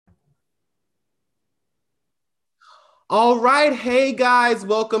All right. Hey guys,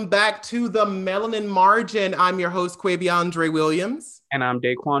 welcome back to the Melanin Margin. I'm your host, Quaviandre Williams. And I'm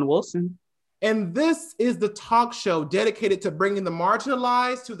Daquan Wilson. And this is the talk show dedicated to bringing the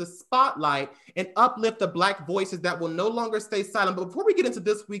marginalized to the spotlight and uplift the Black voices that will no longer stay silent. But before we get into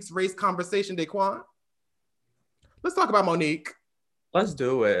this week's race conversation, Daquan, let's talk about Monique. Let's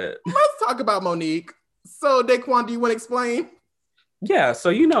do it. Let's talk about Monique. So, Daquan, do you want to explain? Yeah, so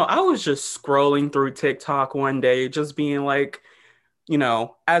I was just scrolling through TikTok one day, just being like,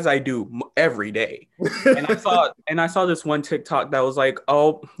 as I do every day. And I saw this one TikTok that was like,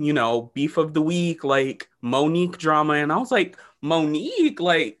 oh, beef of the week, like Monique drama. And I was like, Monique,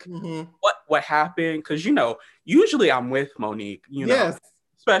 like what happened? Because usually I'm with Monique, Yes.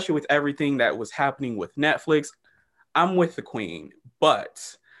 especially with everything that was happening with Netflix. I'm with the queen.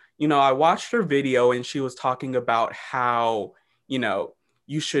 But, I watched her video and she was talking about how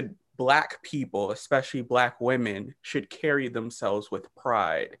you should, Black people, especially Black women, should carry themselves with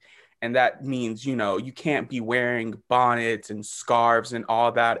pride. And that means, you can't be wearing bonnets and scarves and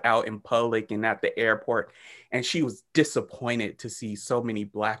all that out in public and at the airport. And she was disappointed to see so many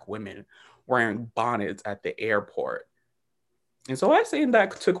Black women wearing bonnets at the airport. And so I saying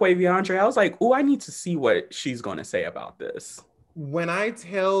that to Quaviandre, I was like, oh, I need to see what she's going to say about this. When I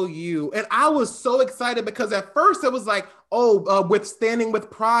tell you, and I was so excited because at first it was like, oh, with standing with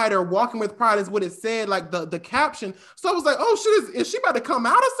pride or walking with pride is what it said, like the caption. So I was like, oh shit, is she about to come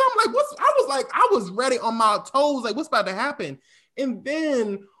out or something? Like, I was ready on my toes, like what's about to happen? And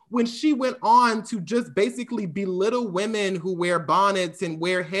then when she went on to just basically belittle women who wear bonnets and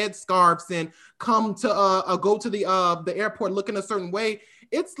wear headscarves and come to go to the airport looking a certain way,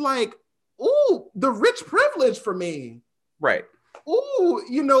 it's like, ooh, the rich privilege for me. Right. Ooh,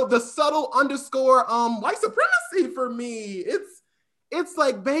 the subtle underscore white supremacy for me. It's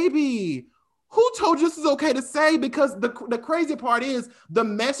like, baby, who told you this is okay to say? Because the crazy part is the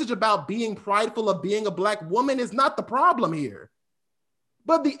message about being prideful of being a Black woman is not the problem here.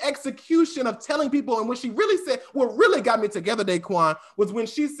 But the execution of telling people, and when she really said, what really got me together, Daquan, was when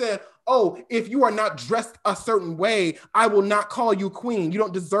she said, oh, if you are not dressed a certain way, I will not call you queen. You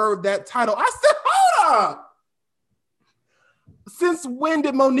don't deserve that title. I said, hold up. Since when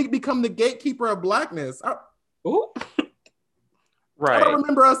did Monique become the gatekeeper of Blackness? Right. I don't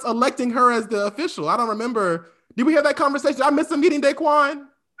remember us electing her as the official. I don't remember. Did we have that conversation? I missed a meeting, Daquan.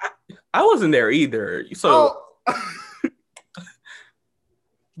 I wasn't there either. So,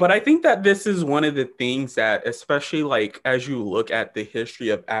 but I think that this is one of the things that, especially like as you look at the history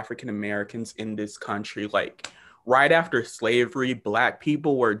of African Americans in this country, like right after slavery, Black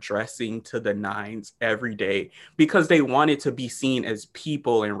people were dressing to the nines every day because they wanted to be seen as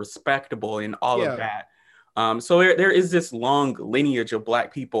people and respectable and all of that. So there is this long lineage of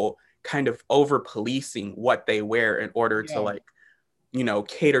Black people kind of over policing what they wear in order to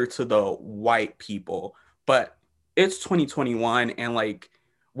cater to the white people. But it's 2021 and like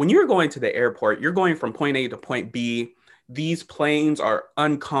when you're going to the airport, you're going from point A to point B. These planes are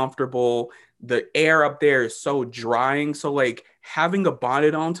uncomfortable. The air up there is so drying. So like having a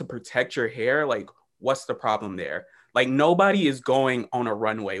bonnet on to protect your hair, like what's the problem there? Like nobody is going on a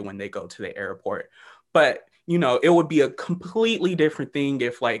runway when they go to the airport. But, it would be a completely different thing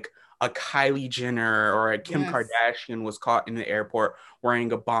if like a Kylie Jenner or a Kim Kardashian was caught in the airport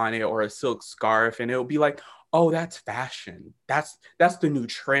wearing a bonnet or a silk scarf. And it would be like, oh, that's fashion. That's the new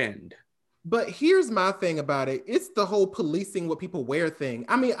trend. But here's my thing about it. It's the whole policing what people wear thing.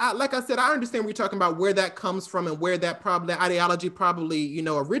 I mean, like I said, I understand we're talking about where that comes from and where that ideology probably,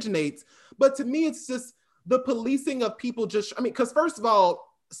 originates. But to me, it's just the policing of people because first of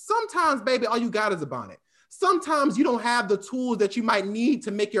all, sometimes, baby, all you got is a bonnet. Sometimes you don't have the tools that you might need to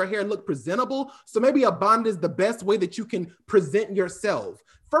make your hair look presentable. So maybe a bonnet is the best way that you can present yourself.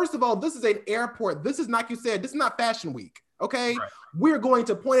 First of all, this is an airport. This is, like you said, this is not Fashion Week. Okay. Right. We're going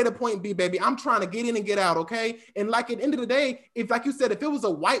to point A to point B, baby. I'm trying to get in and get out. Okay. And like at the end of the day, if like you said, if it was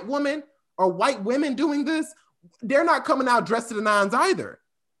a white woman or white women doing this, they're not coming out dressed to the nines either.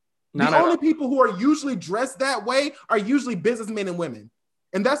 The only people who are usually dressed that way are usually businessmen and women.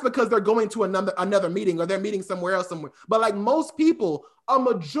 And that's because they're going to another meeting or they're meeting somewhere else. But like most people, a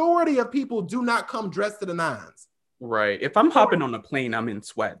majority of people do not come dressed to the nines. Right. If I'm hopping on a plane, I'm in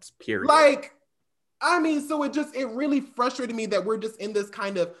sweats, period. Like, I mean, so it really frustrated me that we're just in this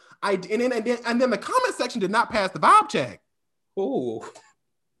kind of idea. And then the comment section did not pass the vibe check. Ooh.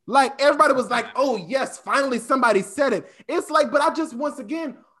 Like everybody was like, oh yes, finally somebody said it. It's like, but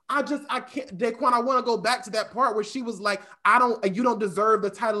I can't, Daquan, I want to go back to that part where she was like, you don't deserve the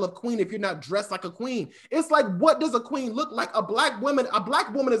title of queen if you're not dressed like a queen. It's like, what does a queen look like? A black woman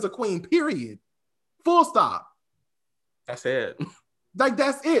is a queen, period. Full stop. That's it. Like,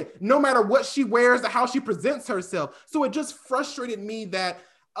 that's it. No matter what she wears or how she presents herself. So it just frustrated me that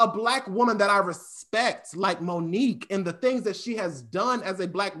a Black woman that I respect, like Monique, and the things that she has done as a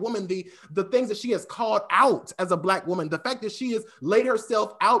Black woman, the things that she has called out as a Black woman, the fact that she has laid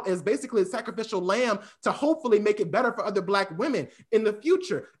herself out as basically a sacrificial lamb to hopefully make it better for other Black women in the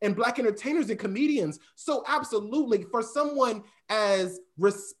future, and Black entertainers and comedians. So absolutely, for someone as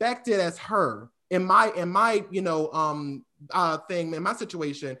respected as her, in my thing, in my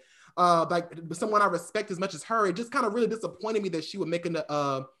situation, like someone I respect as much as her, it just kind of really disappointed me that she would make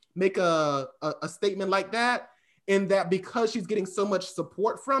a statement like that, and that because she's getting so much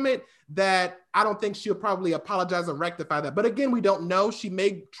support from it, that I don't think she'll probably apologize and rectify that. But again, we don't know. She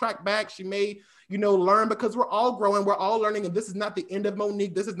may track back. She may, learn, because we're all growing, we're all learning, and this is not the end of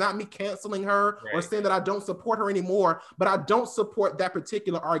Monique. This is not me canceling her or saying that I don't support her anymore, but I don't support that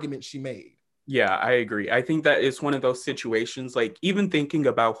particular argument she made. Yeah, I agree. I think that it's one of those situations, like even thinking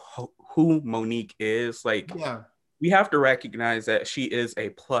about who Monique is, like Yeah. we have to recognize that she is a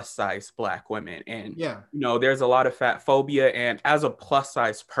plus size Black woman. And, Yeah. There's a lot of fat phobia. And as a plus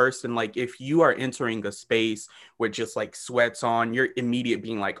size person, like if you are entering a space with just like sweats on, you're immediate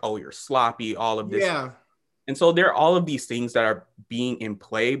being like, oh, you're sloppy, all of this. Yeah. And so there are all of these things that are being in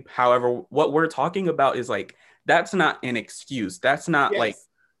play. However, what we're talking about is like, that's not an excuse. That's not like,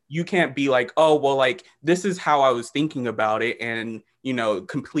 you can't be like, oh, well, like, this is how I was thinking about it, and,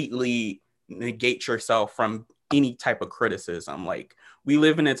 completely negate yourself from any type of criticism. Like, we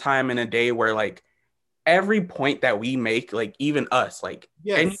live in a time and a day where, like, every point that we make, like, even us, like,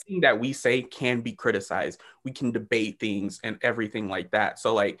 anything that we say can be criticized. We can debate things and everything like that.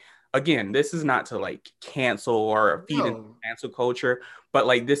 So, like, again, this is not to like cancel or feed into cancel culture, but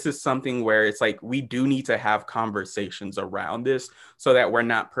like this is something where it's like we do need to have conversations around this so that we're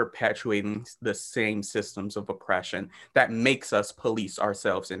not perpetuating the same systems of oppression that makes us police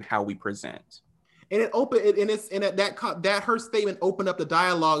ourselves in how we present. And that her statement opened up the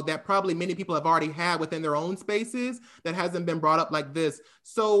dialogue that probably many people have already had within their own spaces that hasn't been brought up like this.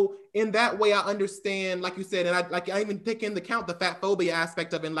 So in that way, I understand, like you said, and I even take into account the fat phobia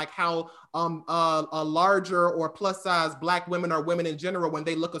aspect of it, and like how a larger or plus size Black women or women in general, when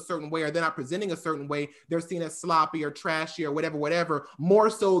they look a certain way or they're not presenting a certain way, they're seen as sloppy or trashy or whatever, more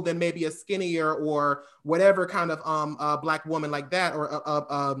so than maybe a skinnier or whatever kind of Black woman like that,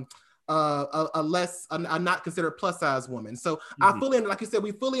 or a not considered plus size woman. So I fully, like you said,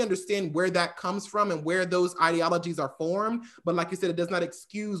 we fully understand where that comes from and where those ideologies are formed. But like you said, it does not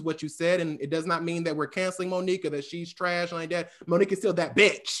excuse what you said, and it does not mean that we're canceling Monique or that she's trash like that. Monique is still that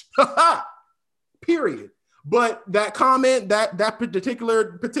bitch. Period. But that comment, that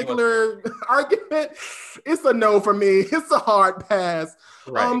particular argument, it's a no for me. It's a hard pass.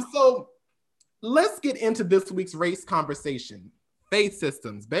 Right. So let's get into this week's race conversation. Faith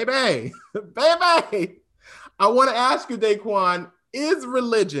systems, baby. Baby. I want to ask you, Daquan, is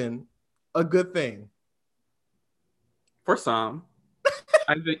religion a good thing? For some.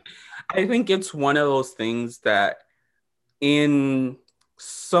 I think it's one of those things that in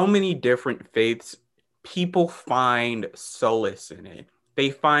so many different faiths, people find solace in it.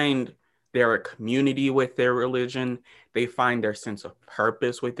 They find their community with their religion. They find their sense of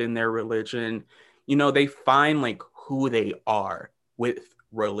purpose within their religion. They find like who they are with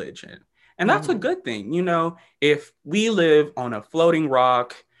religion. And that's a good thing. If we live on a floating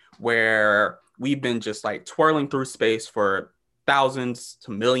rock where we've been just like twirling through space for thousands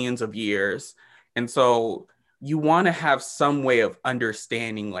to millions of years, and so you want to have some way of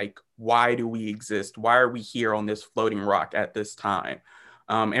understanding, like, why do we exist? Why are we here on this floating rock at this time?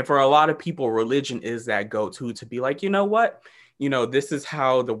 And for a lot of people, religion is that go-to to be like, you know what? This is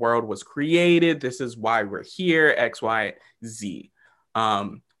how the world was created. This is why we're here, X, Y, Z.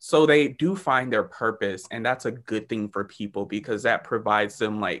 So they do find their purpose, and that's a good thing for people because that provides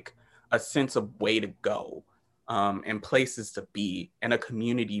them like a sense of way to go, and places to be and a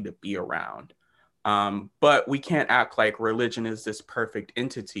community to be around. But we can't act like religion is this perfect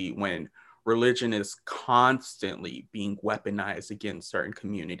entity when religion is constantly being weaponized against certain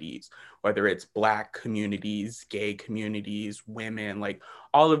communities, whether it's Black communities, gay communities, women, like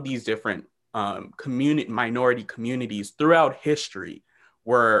all of these different minority communities throughout history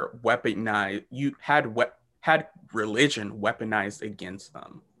were weaponized. You had religion weaponized against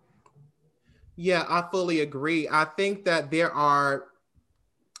them. Yeah, I fully agree. I think that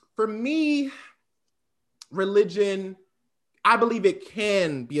for me, religion, I believe it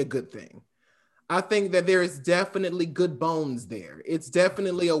can be a good thing. I think that there is definitely good bones there. It's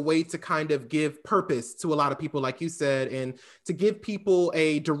definitely a way to kind of give purpose to a lot of people, like you said, and to give people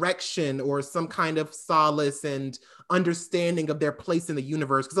a direction or some kind of solace and understanding of their place in the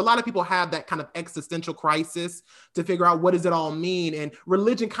universe. Because a lot of people have that kind of existential crisis to figure out what does it all mean. And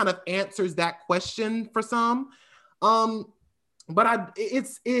religion kind of answers that question for some. But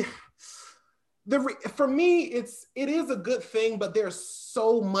for me, it is a good thing, but there's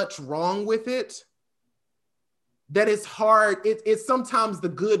so much wrong with it that it's hard. It's sometimes the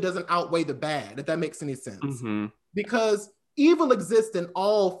good doesn't outweigh the bad, if that makes any sense. Mm-hmm. Because evil exists in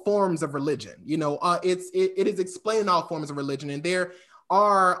all forms of religion. It is explained in all forms of religion, and there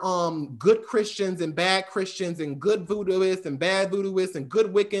are good Christians and bad Christians, and good voodooists and bad voodooists, and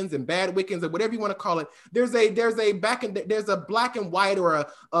good Wiccans and bad Wiccans, or whatever you want to call it. There's a black and white, or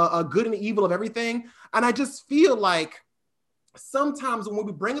a good and evil of everything. And I just feel like sometimes when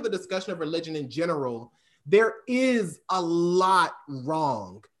we bring up the discussion of religion in general, there is a lot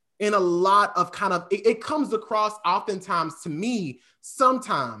wrong, and a lot of kind of, it comes across oftentimes to me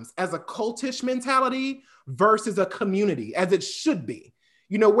sometimes as a cultish mentality versus a community, as it should be.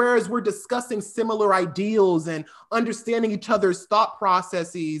 Whereas we're discussing similar ideals and understanding each other's thought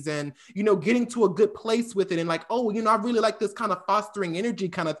processes and, getting to a good place with it. And like, oh, I really like this kind of fostering energy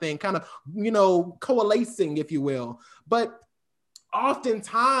kind of thing, kind of, coalescing, if you will. But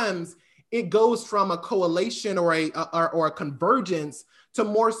oftentimes it goes from a coalition or a convergence to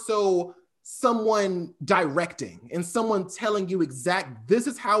more so someone directing and someone telling you this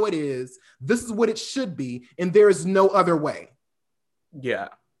is how it is, this is what it should be, and there is no other way. Yeah.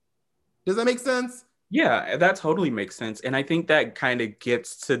 Does that make sense? Yeah, that totally makes sense. And I think that kind of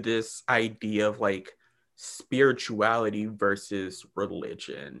gets to this idea of like spirituality versus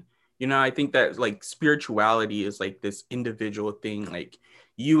religion. I think that like spirituality is like this individual thing, like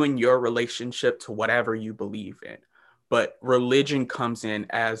you and your relationship to whatever you believe in. But religion comes in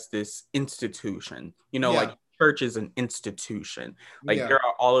as this institution, like church is an institution. Like there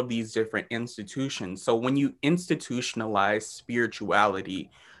are all of these different institutions. So when you institutionalize spirituality,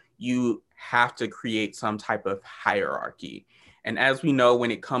 you have to create some type of hierarchy. And as we know,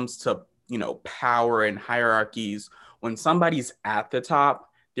 when it comes to, power and hierarchies, when somebody's at the top,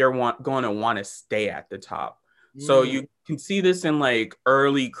 they're going to want to stay at the top. So you can see this in like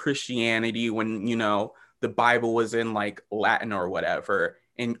early Christianity when, the Bible was in like Latin or whatever,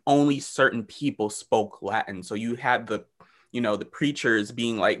 and only certain people spoke Latin. So you had the preachers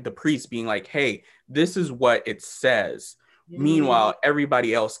being like, the priests being like, hey, this is what it says. Meanwhile,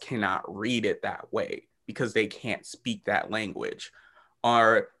 everybody else cannot read it that way because they can't speak that language.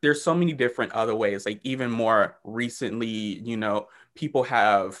 Or there's so many different other ways, like even more recently, people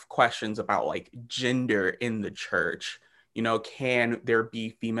have questions about like gender in the church. Can there be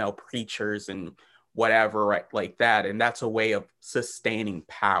female preachers and whatever, right, like that? And that's a way of sustaining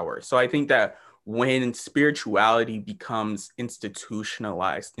power. So I think that when spirituality becomes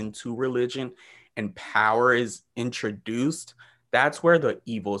institutionalized into religion and power is introduced, that's where the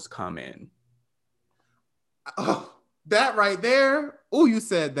evils come in. Oh, that right there. Oh, you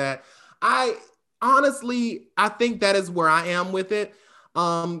said that. I think that is where I am with it.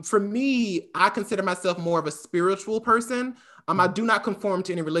 For me, I consider myself more of a spiritual person. I do not conform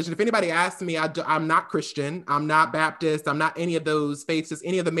to any religion. If anybody asks me, I'm not Christian, I'm not Baptist, I'm not any of those faiths,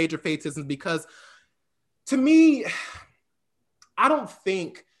 any of the major faith systems, because to me, I don't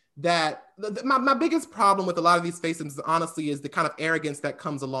think that my biggest problem with a lot of these faith systems, honestly, is the kind of arrogance that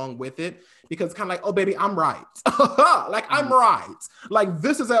comes along with it. Because it's kind of like, oh, baby, I'm right. Like, I'm right. Like,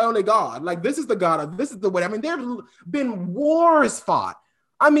 this is the only God. Like, this is the God of, this is the way. I mean, there have been wars fought.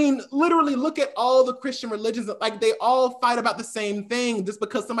 I mean, literally look at all the Christian religions, like they all fight about the same thing just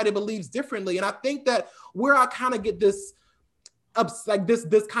because somebody believes differently. And I think that where I kind of get this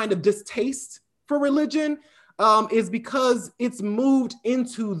kind of distaste for religion is because it's moved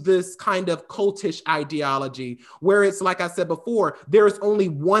into this kind of cultish ideology where it's, like I said before, there is only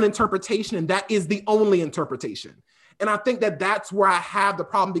one interpretation and that is the only interpretation. And I think that that's where I have the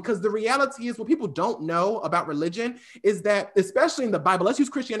problem, because the reality is what people don't know about religion is that, especially in the Bible, let's use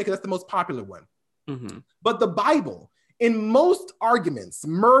Christianity because that's the most popular one. Mm-hmm. But the Bible, in most arguments,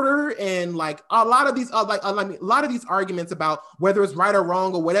 murder and like a lot of these arguments about whether it's right or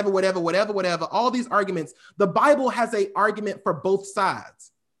wrong or whatever, all these arguments, the Bible has an argument for both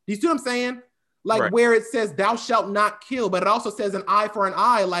sides. Do you see what I'm saying? Like right. Where it says thou shalt not kill, but it also says an eye for an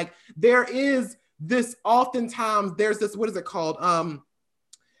eye. Like there is this, oftentimes there's this, what is it called?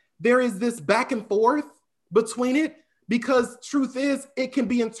 There is this back and forth between it, because truth is it can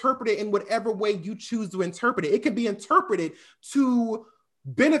be interpreted in whatever way you choose to interpret it. It can be interpreted to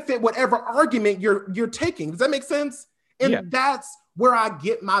benefit whatever argument you're taking. Does that make sense? Yeah. And that's where I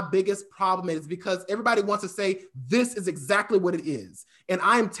get my biggest problem is because everybody wants to say this is exactly what it is. And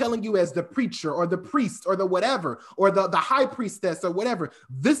I am telling you as the preacher or the priest or the whatever, or the high priestess or whatever,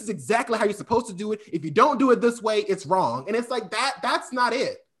 this is exactly how you're supposed to do it. If you don't do it this way, it's wrong. And it's like that's not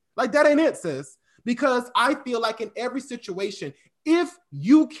it. Like that ain't it, sis. Because I feel like in every situation, if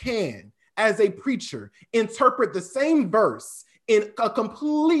you can, as a preacher, interpret the same verse in a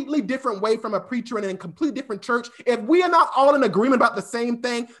completely different way from a preacher and in a completely different church, if we are not all in agreement about the same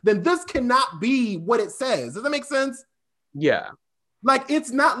thing, then this cannot be what it says. Does that make sense? Yeah. Like,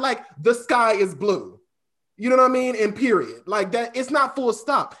 it's not like the sky is blue. You know what I mean? And period. Like that, it's not full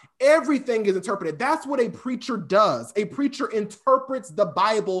stop. Everything is interpreted. That's what a preacher does. A preacher interprets the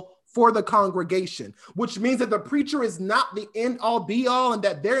Bible for the congregation, which means that the preacher is not the end all be all, and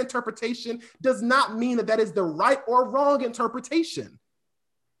that their interpretation does not mean that that is the right or wrong interpretation.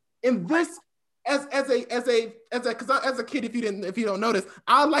 And this, as a kid, if you don't notice,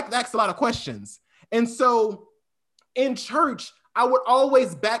 I like to ask a lot of questions, and so in church, I would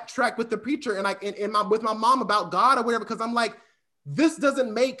always backtrack with the preacher and like with my mom about God or whatever, because I'm like, this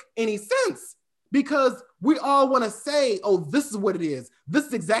doesn't make any sense because we all want to say, oh, this is what it is. This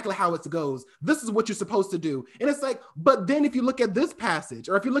is exactly how it goes. This is what you're supposed to do. And it's like, but then if you look at this passage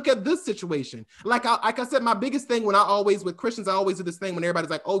or if you look at this situation, like I said, my biggest thing with Christians, I always do this thing when everybody's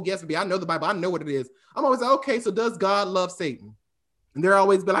like, oh, yes, I know the Bible. I know what it is. I'm always like, okay, so does God love Satan? And they're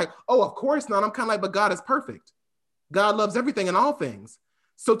always be like, oh, of course not. I'm kind of like, but God is perfect. God loves everything and all things.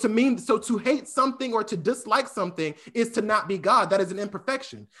 So to hate something or to dislike something is to not be God. That is an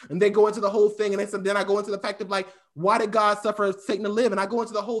imperfection. And they go into the whole thing. And then I go into the fact of like, why did God suffer Satan to live? And I go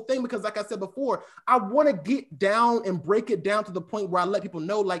into the whole thing because like I said before, I want to get down and break it down to the point where I let people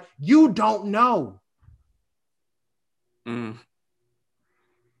know, like, you don't know.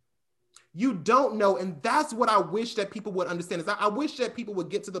 You don't know. And that's what I wish that people would understand is I wish that people would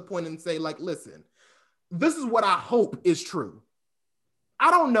get to the point and say like, listen, this is what I hope is true. I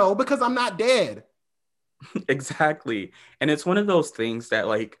don't know because I'm not dead. Exactly. And it's one of those things that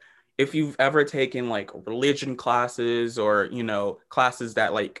like if you've ever taken like religion classes or, classes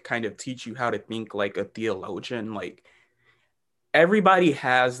that like kind of teach you how to think like a theologian, like everybody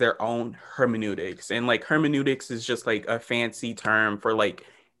has their own hermeneutics. And like hermeneutics is just like a fancy term for like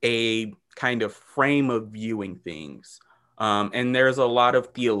a kind of frame of viewing things. And there's a lot of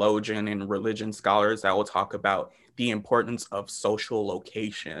theologian and religion scholars that will talk about the importance of social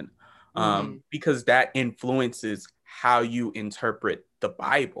location, because that influences how you interpret the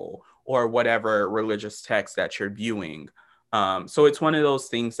Bible or whatever religious text that you're viewing. So it's one of those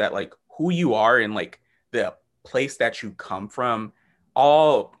things that like who you are and like the place that you come from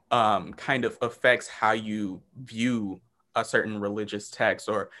all kind of affects how you view a certain religious text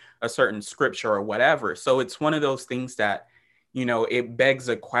or a certain scripture or whatever. So it's one of those things that, it begs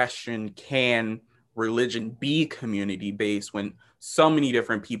a question, can religion be community based when so many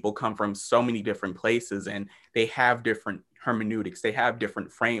different people come from so many different places and they have different hermeneutics, they have different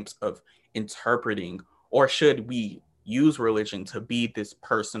frames of interpreting, or should we use religion to be this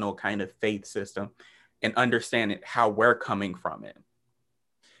personal kind of faith system and understand it, how we're coming from it?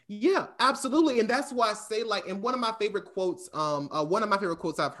 Yeah, absolutely. And that's why I say, like, and one of my favorite quotes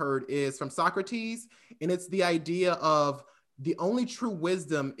I've heard is from Socrates, and it's the idea of the only true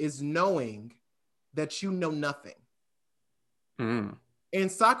wisdom is knowing that you know nothing.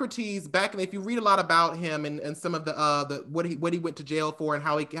 And Socrates, back, and if you read a lot about him and some of the what he went to jail for and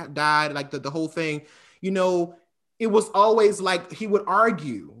how he died, like the whole thing, it was always like he would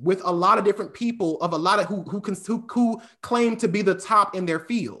argue with a lot of different people of a lot of who claimed to be the top in their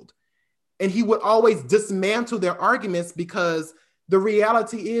field. And he would always dismantle their arguments because the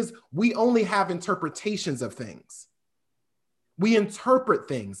reality is we only have interpretations of things. We interpret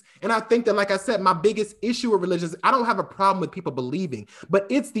things. And I think that, like I said, my biggest issue with religion is I don't have a problem with people believing, but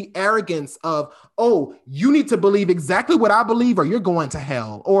it's the arrogance of, oh, you need to believe exactly what I believe or you're going to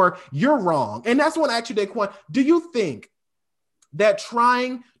hell or you're wrong. And that's when I actually did Daquan, do you think that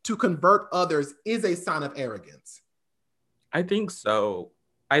trying to convert others is a sign of arrogance? I think so.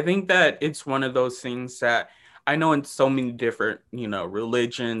 I think that it's one of those things that I know in so many different,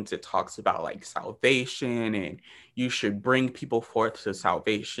 religions, it talks about like salvation and you should bring people forth to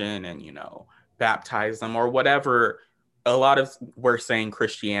salvation and, baptize them or whatever. A lot of we're saying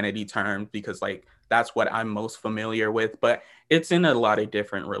Christianity terms because like that's what I'm most familiar with, but it's in a lot of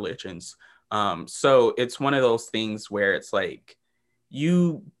different religions. So it's one of those things where it's like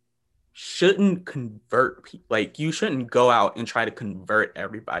you shouldn't convert people. Like you shouldn't go out and try to convert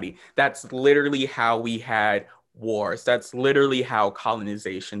everybody. That's literally how we had wars. That's literally how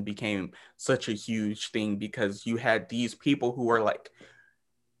colonization became such a huge thing, because you had these people who were like,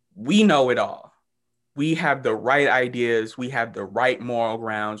 we know it all. We have the right ideas. We have the right moral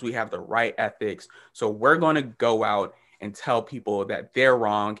grounds. We have the right ethics. So we're going to go out and tell people that they're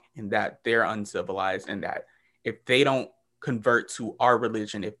wrong and that they're uncivilized, and that if they don't convert to our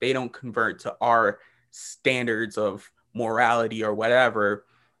religion, if they don't convert to our standards of morality or whatever,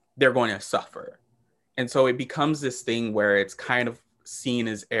 they're going to suffer. And so it becomes this thing where it's kind of seen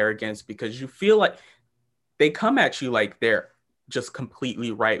as arrogance, because you feel like they come at you like they're just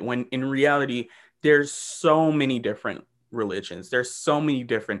completely right, when in reality, there's so many different religions. There's so many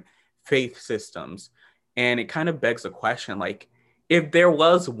different faith systems. And it kind of begs the question, like, if there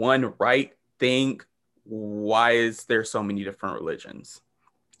was one right thing, why is there so many different religions?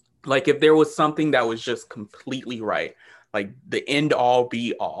 Like, if there was something that was just completely right, like the end all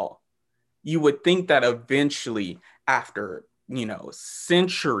be all, you would think that eventually, after,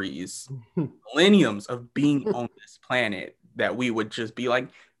 centuries, millenniums of being on this planet, that we would just be like,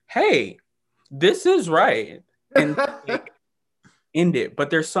 hey, this is right, and like, end it. But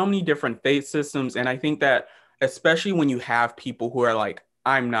there's so many different faith systems, and I think that especially when you have people who are like,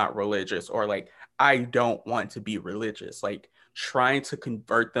 I'm not religious, or like, I don't want to be religious, like trying to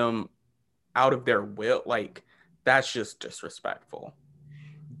convert them out of their will, like that's just disrespectful.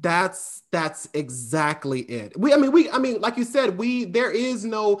 That's exactly it. I mean, like you said, there's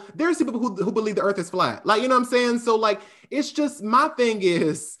people who believe the earth is flat. Like, you know what I'm saying? So like, it's just, my thing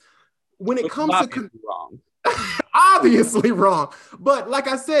is, when it comes to wrong. obviously wrong. But like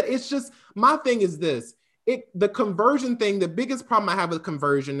I said, it's just, my thing is this. The conversion thing, the biggest problem I have with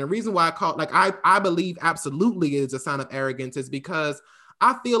conversion, the reason why I believe absolutely it is a sign of arrogance, is because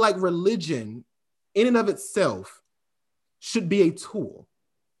I feel like religion in and of itself should be a tool.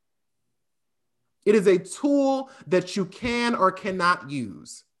 It is a tool that you can or cannot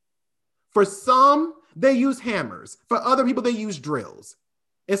use. For some, they use hammers. For other people, they use drills.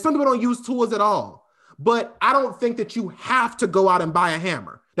 And some people don't use tools at all. But I don't think that you have to go out and buy a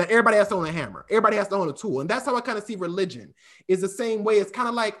hammer, that everybody has to own a hammer. Everybody has to own a tool. And that's how I kind of see religion, is the same way. It's kind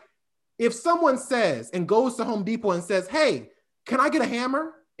of like, if someone says and goes to Home Depot and says, hey, can I get a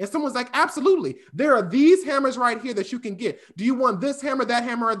hammer? And someone's like, absolutely. There are these hammers right here that you can get. Do you want this hammer, that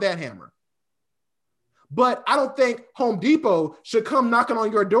hammer, or that hammer? But I don't think Home Depot should come knocking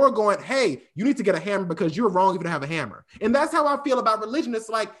on your door going, hey, you need to get a hammer because you're wrong if you don't have a hammer. And that's how I feel about religion. It's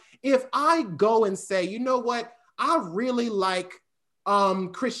like, if I go and say, you know what, I really like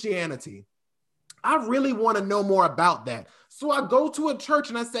Christianity. I really want to know more about that. So I go to a church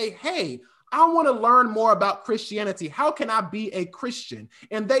and I say, hey, I want to learn more about Christianity. How can I be a Christian?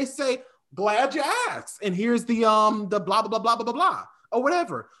 And they say, glad you asked. And here's the blah, blah, blah, blah, blah, blah, blah, or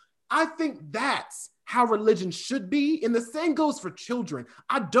whatever. I think that's how religion should be. And the same goes for children.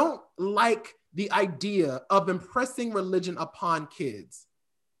 I don't like the idea of impressing religion upon kids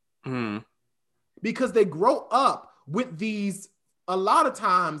because they grow up with these, a lot of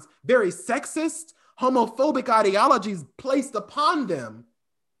times, very sexist, homophobic ideologies placed upon them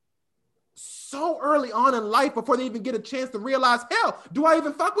so early on in life before they even get a chance to realize, hell, do I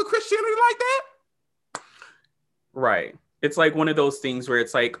even fuck with Christianity like that? Right. It's like one of those things where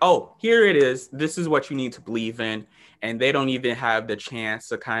it's like, oh, here it is. This is what you need to believe in. And they don't even have the chance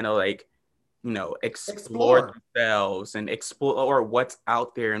to kind of like, explore themselves and explore what's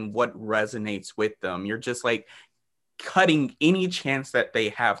out there and what resonates with them. You're just like cutting any chance that they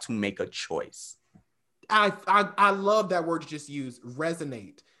have to make a choice. I love that word you just used,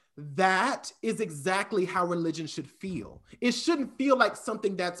 resonate. That is exactly how religion should feel. It shouldn't feel like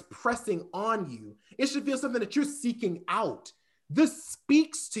something that's pressing on you. It should feel something that you're seeking out. This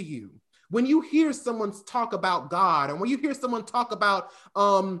speaks to you. When you hear someone talk about God, and when you hear someone talk about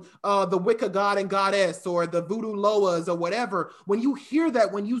the Wicca god and goddess, or the voodoo loas, or whatever, when you hear that,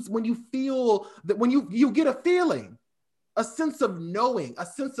 when you feel that, when you get a feeling, a sense of knowing, a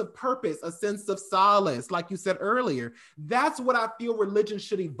sense of purpose, a sense of solace, like you said earlier, that's what I feel religion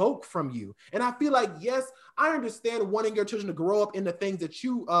should evoke from you. And I feel like, yes, I understand wanting your children to grow up in the things that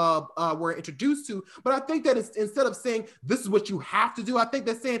you were introduced to, but I think that it's, instead of saying, this is what you have to do, I think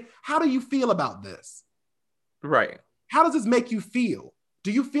they're saying, how do you feel about this? Right. How does this make you feel? Do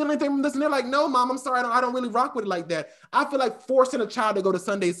you feel anything from this? And they're like, no, mom, I'm sorry. I don't really rock with it like that. I feel like forcing a child to go to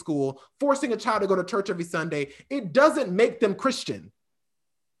Sunday school, forcing a child to go to church every Sunday, it doesn't make them Christian.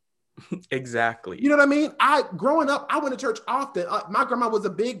 Exactly. You know what I mean? Growing up, I went to church often. My grandma was a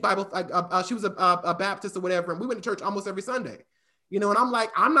big Bible, she was a Baptist or whatever. And we went to church almost every Sunday. And I'm like,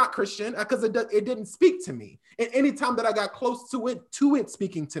 I'm not Christian because it didn't speak to me. And anytime that I got close to it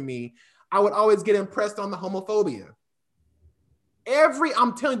speaking to me, I would always get impressed on the homophobia.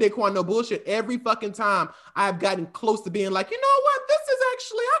 I'm telling Daquan, no bullshit. Every fucking time I've gotten close to being like, you know what? This is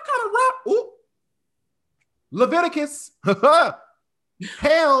actually, I kind of rap. Ooh. Leviticus,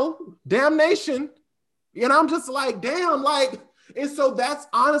 hell, damnation. And I'm just like, damn, like, and so that's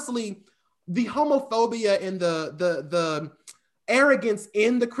honestly the homophobia and the arrogance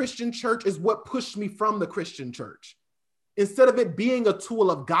in the Christian church is what pushed me from the Christian church. Instead of it being a tool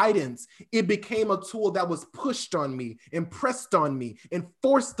of guidance, it became a tool that was pushed on me, impressed on me, and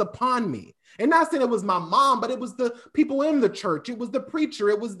forced upon me. And not saying it was my mom, but it was the people in the church. It was the preacher.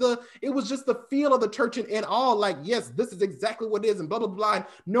 It was just the feel of the church and all like, yes, this is exactly what it is and blah, blah, blah. And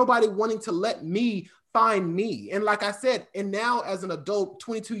nobody wanting to let me find me. And like I said, and now as an adult,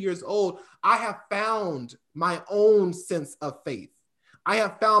 22 years old, I have found my own sense of faith. I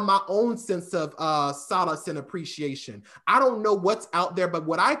have found my own sense of solace and appreciation. I don't know what's out there, but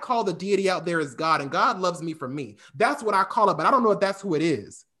what I call the deity out there is God, and God loves me for me. That's what I call it, but I don't know if that's who it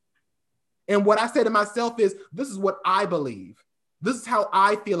is. And what I say to myself is, this is what I believe. This is how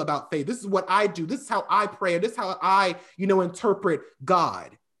I feel about faith. This is what I do. This is how I pray. This is how I, interpret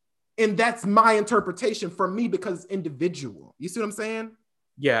God. And that's my interpretation for me because it's individual. You see what I'm saying?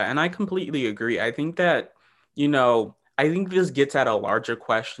 Yeah, and I completely agree. I think that, I think this gets at a larger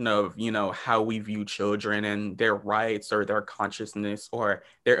question of, how we view children and their rights or their consciousness or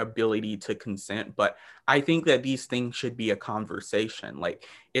their ability to consent. But I think that these things should be a conversation. Like,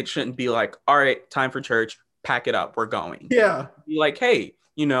 it shouldn't be like, all right, time for church, pack it up, we're going. Yeah. Be like, hey,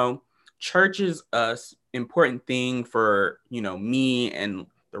 church is a important thing for, me and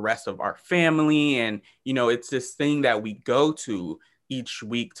the rest of our family. And, it's this thing that we go to each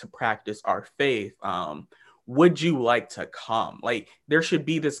week to practice our faith. Would you like to come? Like, there should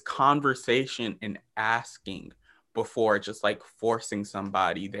be this conversation and asking before just like forcing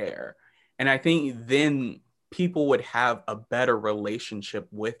somebody there. And I think then people would have a better relationship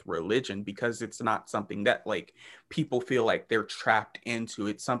with religion because it's not something that like people feel like they're trapped into.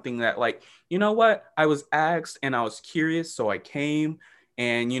 It's something that like, you know what? I was asked and I was curious, so I came.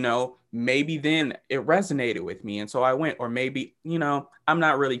 And, maybe then it resonated with me. And so I went, or maybe, I'm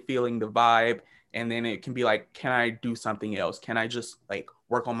not really feeling the vibe. And then it can be like, can I do something else? Can I just like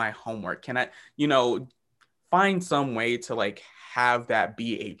work on my homework? Can I, find some way to like have that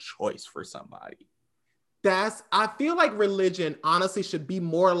be a choice for somebody? I feel like religion honestly should be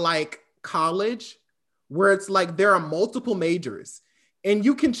more like college, where it's like there are multiple majors and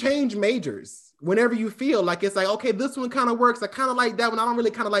you can change majors whenever you feel like it's like, okay, this one kind of works. I kind of like that one. I don't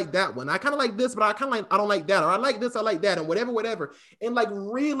really kind of like that one. I kind of like this, but I don't like that. Or I like this, I like that, and whatever. And like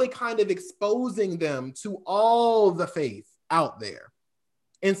really kind of exposing them to all the faith out there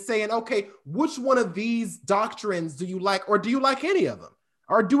and saying, okay, which one of these doctrines do you like? Or do you like any of them?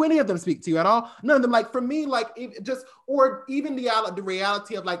 Or do any of them speak to you at all? None of them. Like for me, like or even the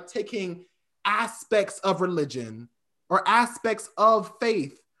reality of like taking aspects of religion or aspects of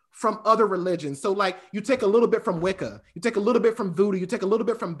faith from other religions. So like you take a little bit from Wicca, you take a little bit from Voodoo, you take a little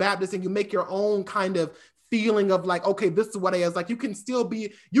bit from Baptist, and you make your own kind of feeling of like, okay, this is what it is. Like you can still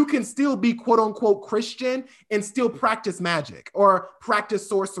be quote unquote Christian and still practice magic or practice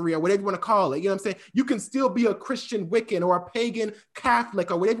sorcery or whatever you want to call it. You know what I'm saying? You can still be a Christian Wiccan or a pagan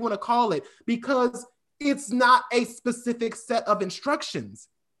Catholic or whatever you want to call it, because it's not a specific set of instructions.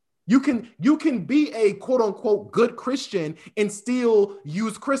 You can be a quote unquote good Christian and still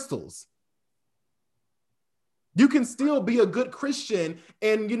use crystals. You can still be a good Christian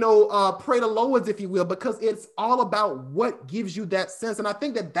and, pray to Loas, if you will, because it's all about what gives you that sense. And I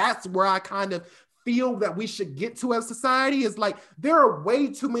think that that's where I kind of feel that we should get to as society is like, there are way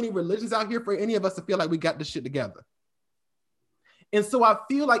too many religions out here for any of us to feel like we got this shit together. And so I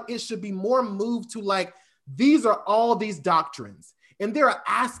feel like it should be more moved to like, these are all these doctrines. And there are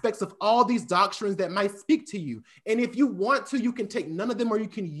aspects of all these doctrines that might speak to you. And if you want to, you can take none of them, or you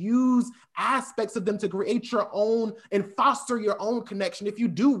can use aspects of them to create your own and foster your own connection if you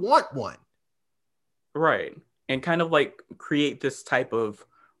do want one. Right. And kind of like create this type of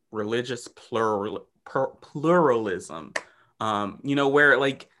religious pluralism, where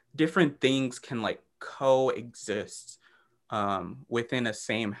like different things can like coexist within a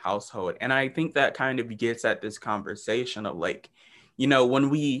same household. And I think that kind of gets at this conversation of like, when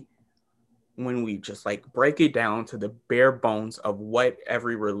we just like break it down to the bare bones of what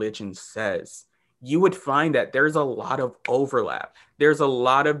every religion says, you would find that there's a lot of overlap. There's a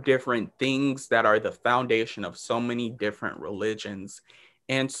lot of different things that are the foundation of so many different religions.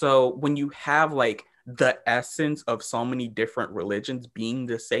 And so when you have like the essence of so many different religions being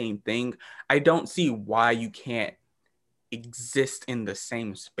the same thing, I don't see why you can't exist in the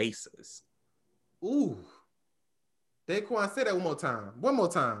same spaces. Ooh. Daquan, say that one more time. One more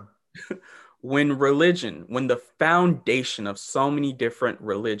time. When the foundation of so many different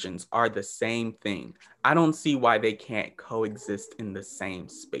religions are the same thing, I don't see why they can't coexist in the same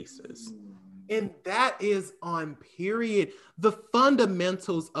spaces. And that is on period. The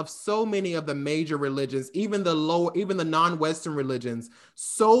fundamentals of so many of the major religions, even the non-Western religions,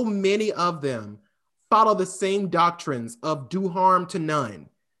 so many of them follow the same doctrines of do harm to none.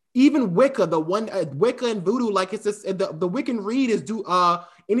 Even Wicca, the one Wicca and Voodoo, like it's just the Wiccan read is do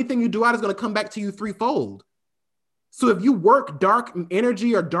anything you do out is going to come back to you threefold. So if you work dark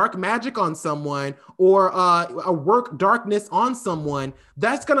energy or dark magic on someone or work darkness on someone,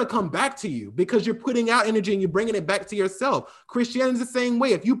 that's going to come back to you because you're putting out energy and you're bringing it back to yourself. Christianity is the same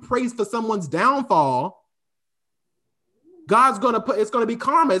way. If you praise for someone's downfall, God's going to it's going to be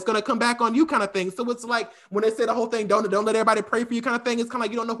karma. It's going to come back on you kind of thing. So it's like when they say the whole thing, don't let everybody pray for you kind of thing. It's kind of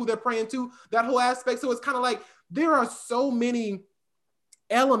like you don't know who they're praying to, that whole aspect. So it's kind of like there are so many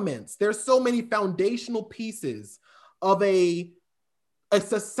elements. There's so many foundational pieces of a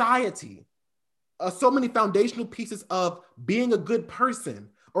society, so many foundational pieces of being a good person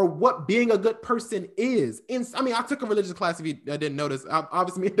or what being a good person is. I took a religious class, if you didn't notice.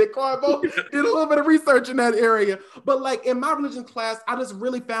 Obviously, me and Dick Clark both did a little bit of research in that area. But like in my religion class, I just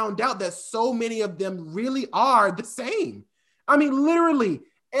really found out that so many of them really are the same. I mean, literally,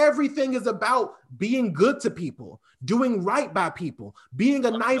 everything is about being good to people, doing right by people, being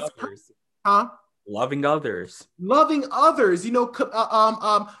a nice person. Huh? Loving others,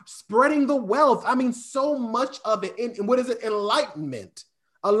 spreading the wealth. I mean, so much of it. And what is it? Enlightenment.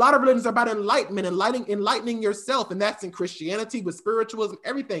 A lot of religions are about enlightenment, enlightening yourself. And that's in Christianity with spiritualism,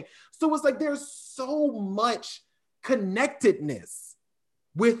 everything. So it's like there's so much connectedness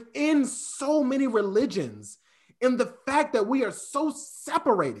within so many religions. And the fact that we are so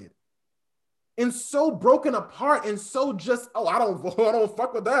separated and so broken apart and so just, I don't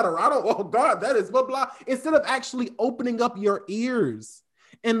fuck with that, or oh God, that is blah, blah, instead of actually opening up your ears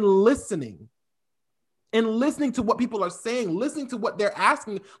and listening to what people are saying, listening to what they're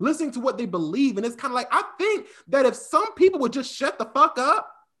asking, listening to what they believe. And it's kind of like, I think that if some people would just shut the fuck up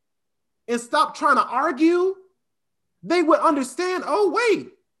and stop trying to argue, they would understand, oh, wait,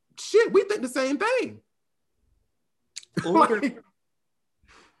 shit, we think the same thing. Like,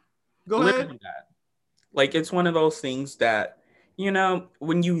 go ahead. Like, it's one of those things that,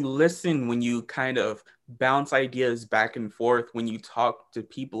 when you listen, when you kind of bounce ideas back and forth, when you talk to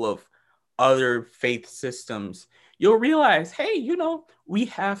people of other faith systems, you'll realize, hey, we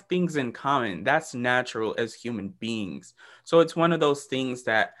have things in common. That's natural as human beings. So it's one of those things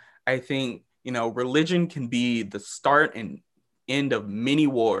that I think, religion can be the start and end of many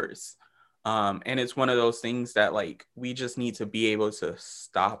wars. And it's one of those things that, like, we just need to be able to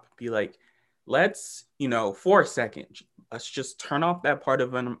stop, be like, let's, for a second, let's just turn off that part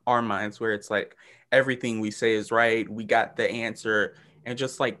of our minds where it's like everything we say is right, we got the answer, and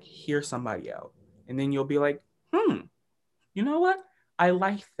just like hear somebody out. And then you'll be like, you know what? I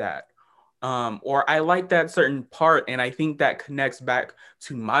like that. Or I like that certain part. And I think that connects back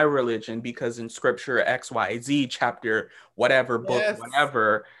to my religion because in scripture, XYZ chapter, whatever, book, yes,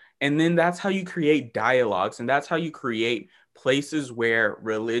 whatever. And then that's how you create dialogues. And that's how you create places where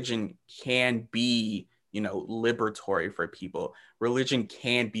religion can be, liberatory for people. Religion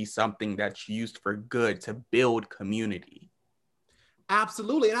can be something that's used for good to build community.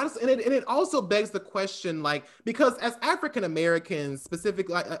 Absolutely. And it also begs the question, like, because as African Americans,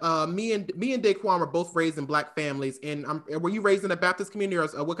 specifically, me and Daquan were both raised in Black families. And were you raised in a Baptist community,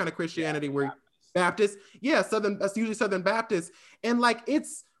 or what kind of Christianity were you? Baptist? Yeah, that's usually Southern Baptist. And like,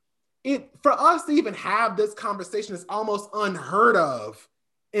 for us to even have this conversation is almost unheard of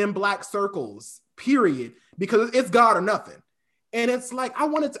in Black circles, period, because it's God or nothing. And it's like,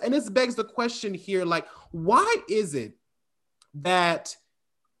 and this begs the question here, like, why is it that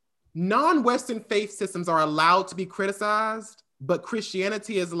non-Western faith systems are allowed to be criticized, but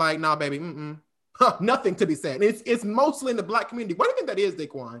Christianity is like, nah, baby, nothing to be said? And it's mostly in the Black community. What do you think that is,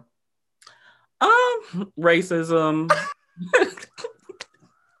 Daquan? Racism.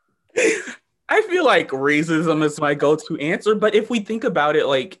 I feel like racism is my go-to answer, but if we think about it,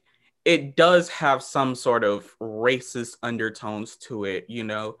 like, it does have some sort of racist undertones to it.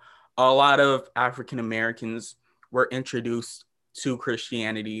 A lot of African Americans were introduced to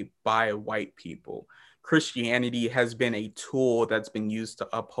Christianity by white people. Christianity has been a tool that's been used to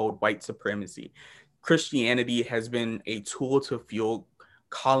uphold white supremacy. Christianity has been a tool to fuel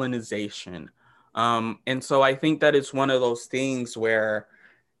colonization. And so I think that it's one of those things where,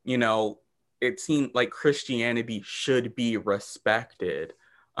 it seemed like Christianity should be respected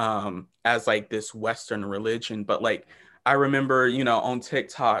as like this Western religion. But like I remember, you know, on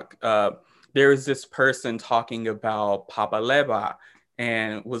TikTok, there was this person talking about Papa Leva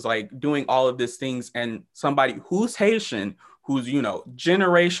and was like doing all of these things, and somebody who's Haitian, who's, you know,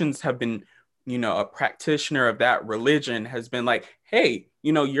 generations have been, you know, a practitioner of that religion, has been like, hey,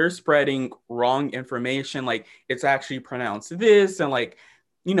 you know, you're spreading wrong information, like it's actually pronounced this, and like,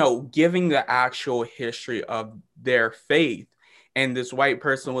 you know, giving the actual history of their faith. And this white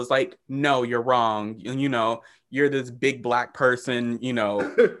person was like, no, you're wrong, you know, you're this big black person, you know,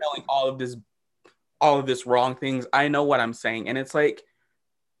 telling all of this wrong things. I know what I'm saying. And it's like,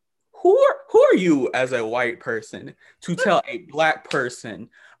 who are you as a white person to tell a black person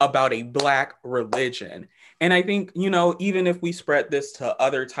about a black religion? And I think, you know, even if we spread this to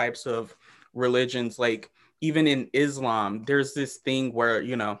other types of religions, like even in Islam, there's this thing where,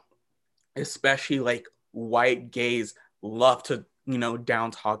 you know, especially like white gays love to, you know, down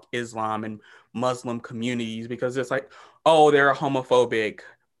talk Islam and Muslim communities because it's like, oh, they're homophobic.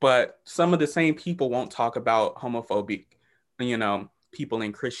 But some of the same people won't talk about homophobic, you know, people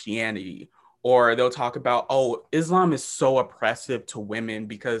in Christianity. Or they'll talk about, oh, Islam is so oppressive to women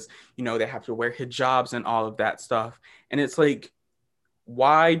because, you know, they have to wear hijabs and all of that stuff. And it's like,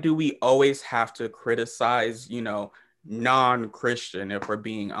 why do we always have to criticize, you know, non-Christian, if we're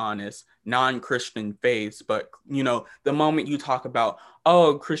being honest, non-Christian faiths? But, you know, the moment you talk about,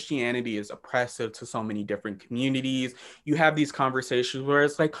 oh, Christianity is oppressive to so many different communities, you have these conversations where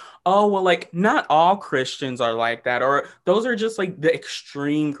it's like, oh, well, like not all Christians are like that, or those are just like the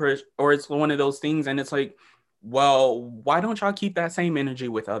extreme Christian, or it's one of those things. And it's like, well, why don't y'all keep that same energy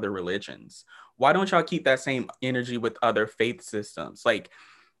with other religions? Why don't y'all keep that same energy with other faith systems? Like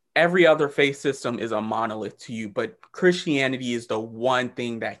every other faith system is a monolith to you, but Christianity is the one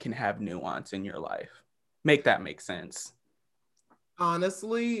thing that can have nuance in your life. Make that make sense.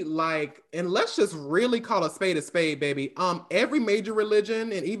 Honestly, like, and let's just really call a spade, baby. Every major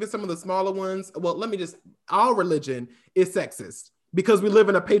religion and even some of the smaller ones, well, all religion is sexist because we live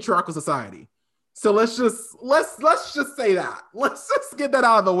in a patriarchal society. So let's just say that. Let's just get that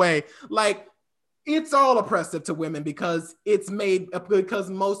out of the way. Like, it's all oppressive to women because because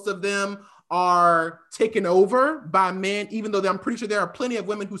most of them are taken over by men, even though I'm pretty sure there are plenty of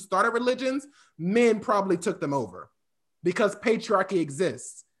women who started religions, men probably took them over because patriarchy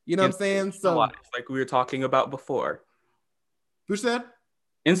exists. You know what I'm saying? So, like we were talking about before. Who said?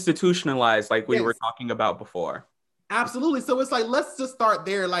 Institutionalized, like we were talking about before. Absolutely. So it's like, let's just start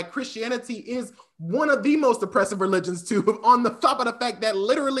there. Like Christianity is one of the most oppressive religions too, on the top of the fact that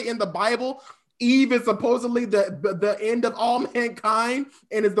literally in the Bible, Eve is supposedly the end of all mankind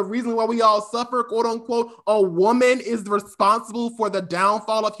and is the reason why we all suffer, quote unquote. A woman is responsible for the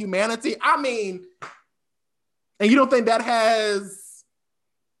downfall of humanity. I mean, and you don't think that has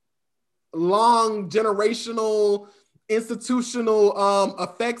long generational, institutional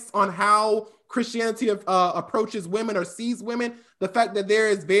effects on how Christianity approaches women or sees women? The fact that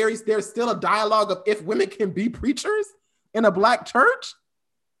there's still a dialogue of if women can be preachers in a Black church.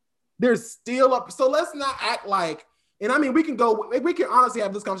 There's still up. So let's not act like, and I mean, we can honestly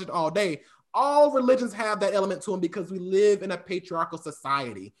have this conversation all day. All religions have that element to them because we live in a patriarchal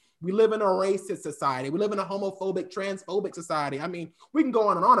society. We live in a racist society. We live in a homophobic, transphobic society. I mean, we can go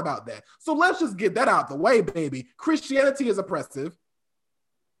on and on about that. So let's just get that out the way, baby. Christianity is oppressive.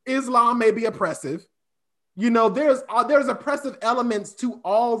 Islam may be oppressive. You know, there's oppressive elements to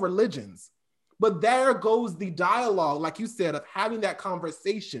all religions. But there goes the dialogue, like you said, of having that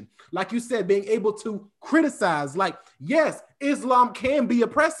conversation. Like you said, being able to criticize, like, yes, Islam can be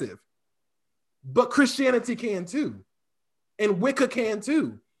oppressive, but Christianity can too. And Wicca can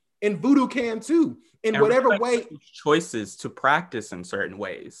too. And Voodoo can too. In whatever way. Choices to practice in certain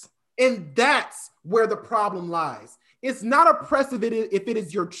ways. And that's where the problem lies. It's not oppressive if it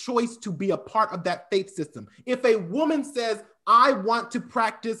is your choice to be a part of that faith system. If a woman says, I want to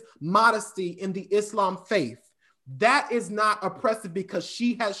practice modesty in the Islam faith, that is not oppressive because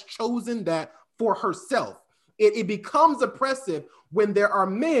she has chosen that for herself. It becomes oppressive when there are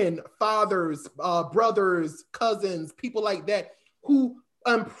men, fathers, brothers, cousins, people like that who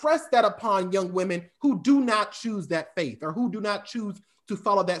impress that upon young women who do not choose that faith or who do not choose to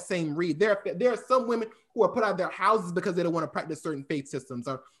follow that same read. There are some women who are put out of their houses because they don't want to practice certain faith systems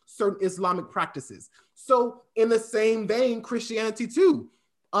or certain Islamic practices. So in the same vein, Christianity too.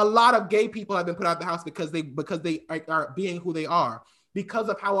 A lot of gay people have been put out of the house because they are being who they are, because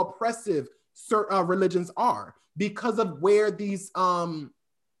of how oppressive certain religions are, because of where these,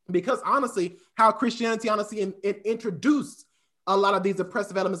 because honestly, how Christianity introduced a lot of these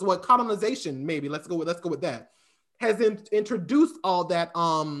oppressive elements. What colonization? Maybe let's go with that. Has introduced all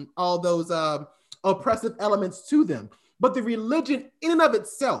those oppressive elements to them. But the religion, in and of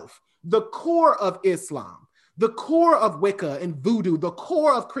itself, the core of Islam, the core of Wicca and Voodoo, the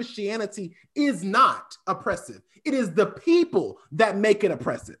core of Christianity is not oppressive. It is the people that make it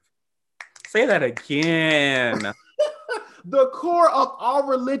oppressive. Say that again. The core of all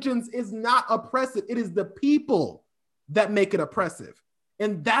religions is not oppressive. It is the people that make it oppressive.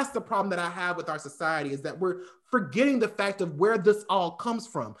 And that's the problem that I have with our society, is that we're forgetting the fact of where this all comes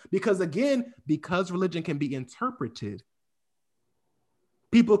from. Because again, because religion can be interpreted,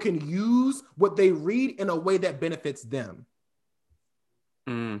 people can use what they read in a way that benefits them.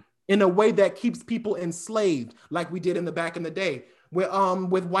 In a way that keeps people enslaved, like we did in the back in the day,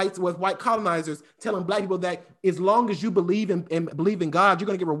 with white colonizers telling black people that as long as you believe in God, you're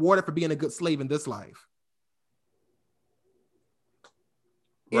going to get rewarded for being a good slave in this life.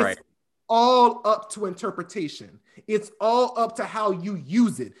 Right. It's all up to interpretation. It's all up to how you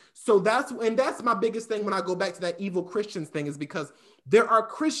use it. So that's my biggest thing when I go back to that evil Christians thing, is because there are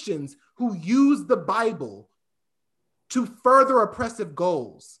Christians who use the Bible to further oppressive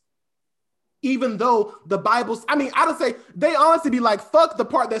goals. Even though the Bible's, I would say they honestly be like, fuck the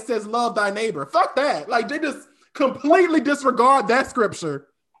part that says love thy neighbor. Fuck that. Like, they just completely disregard that scripture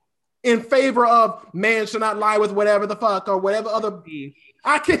in favor of man should not lie with whatever the fuck or whatever other.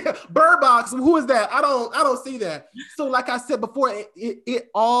 I can't. Bird Box. Who is that? I don't see that. So, like I said before, it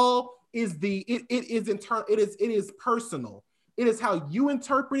all is it is internal. It is personal. It is how you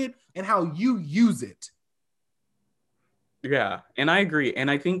interpret it and how you use it. Yeah, and I agree.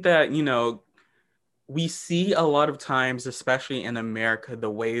 And I think that, we see a lot of times, especially in America, the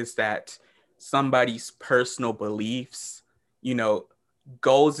ways that somebody's personal beliefs,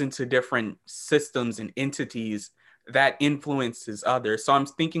 goes into different systems and entities that influences others. So I'm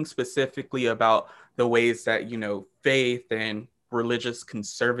thinking specifically about the ways that, faith and religious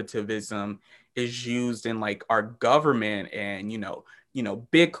conservatism is used in like our government and,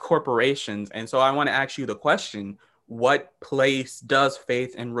 big corporations. And so I want to ask you the question, what place does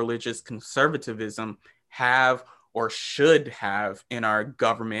faith and religious conservatism have or should have in our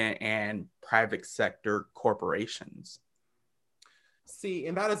government and private sector corporations? See,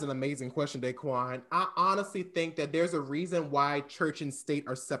 and that is an amazing question, Daquan. I honestly think that there's a reason why church and state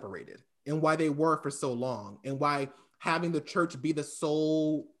are separated, and why they were for so long, and why having the church be the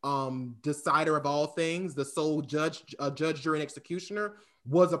sole decider of all things, the sole judge, jury, and executioner,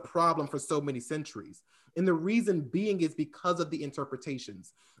 was a problem for so many centuries. And the reason being is because of the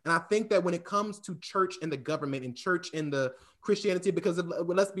interpretations. And I think that when it comes to church and the government and church and the Christianity, because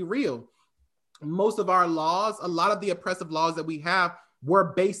let's be real, most of our laws, a lot of the oppressive laws that we have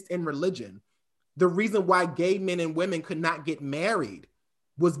were based in religion. The reason why gay men and women could not get married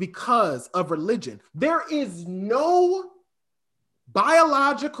was because of religion. There is no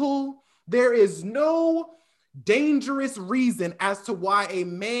biological, there is no dangerous reason as to why a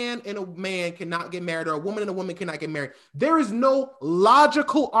man and a man cannot get married, or a woman and a woman cannot get married. There is no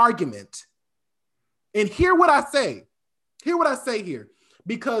logical argument. And hear what I say. Hear what I say here.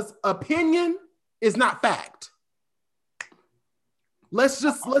 Because opinion is not fact. Let's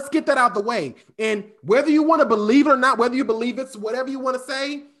get that out the way. And whether you want to believe it or not, whether you believe it's whatever you want to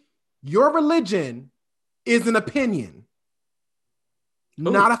say, your religion is an opinion,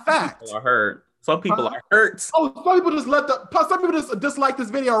 not a fact. People are hurt. Some people are hurt. Oh, some people just dislike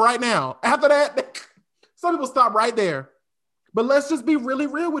this video right now. After that, some people stop right there. But let's just be really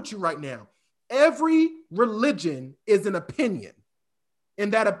real with you right now. Every religion is an opinion,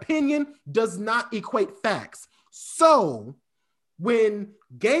 and that opinion does not equate facts. So when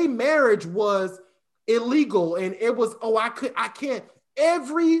gay marriage was illegal and it was, I can't,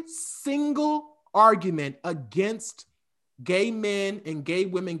 every single argument against gay men and gay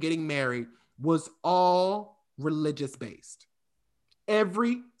women getting married was all religious based.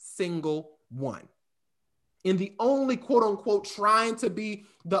 Every single one. And the only quote unquote trying to be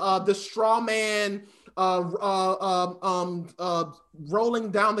the straw man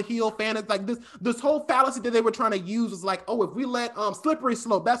rolling down the hill fan, it's like this whole fallacy that they were trying to use was like, oh, if we let slippery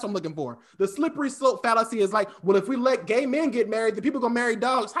slope, that's what I'm looking for. The slippery slope fallacy is like, well, if we let gay men get married, the people gonna marry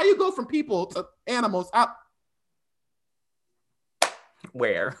dogs. How you go from people to animals?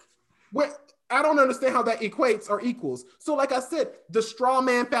 Where I don't understand how that equates or equals. So like I said, the straw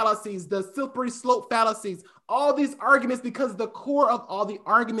man fallacies, the slippery slope fallacies, all these arguments, because the core of all the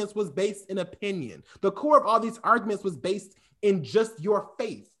arguments was based in opinion. The core of all these arguments was based in just your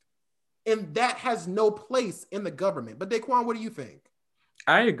faith. And that has no place in the government. But Daquan, what do you think?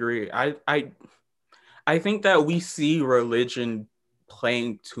 I agree. I I think that we see religion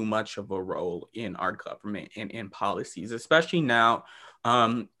playing too much of a role in our government and in policies, especially now,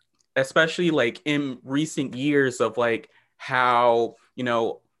 um, especially like in recent years of like how,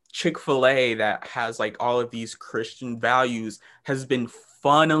 Chick-fil-A that has like all of these Christian values has been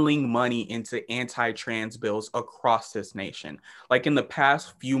funneling money into anti-trans bills across this nation. Like in the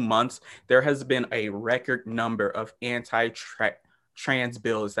past few months, there has been a record number of anti-trans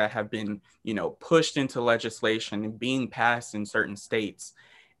bills that have been, pushed into legislation and being passed in certain states.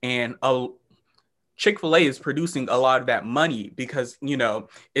 And Chick-fil-A is producing a lot of that money because,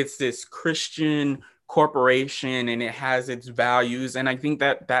 it's this Christian corporation and it has its values. And I think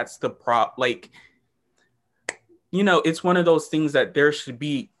that that's the it's one of those things that there should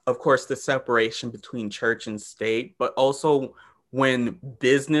be, of course, the separation between church and state, but also when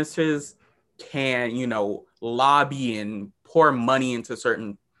businesses can, lobby and pour money into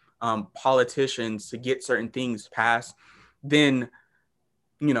certain politicians to get certain things passed, then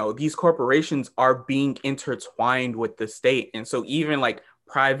these corporations are being intertwined with the state. And so even like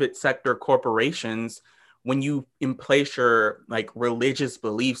private sector corporations, when you place your like religious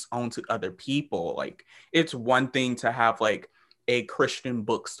beliefs onto other people, like it's one thing to have like a Christian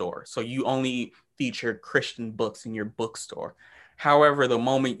bookstore. So you only feature Christian books in your bookstore. However, the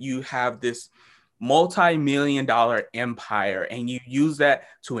moment you have this multi-million-dollar empire and you use that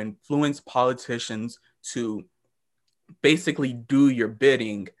to influence politicians to basically do your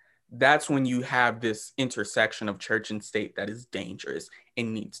bidding, that's when you have this intersection of church and state that is dangerous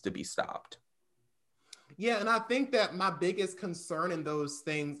and needs to be stopped. Yeah, and I think that my biggest concern in those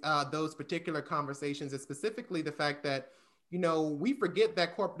things, those particular conversations, is specifically the fact that, we forget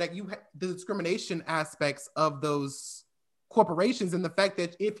that the discrimination aspects of those corporations, and the fact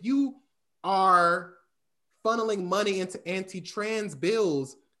that if you are funneling money into anti-trans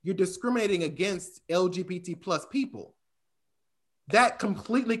bills, you're discriminating against LGBT plus people. That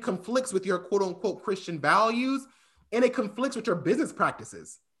completely conflicts with your quote unquote Christian values, and it conflicts with your business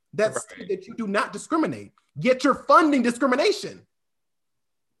practices. That's right. That you do not discriminate, yet you're funding discrimination.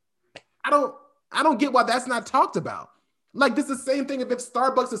 I don't get why that's not talked about. Like, this is the same thing if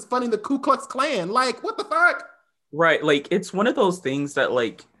Starbucks is funding the Ku Klux Klan. Like, what the fuck? Right. Like, it's one of those things that,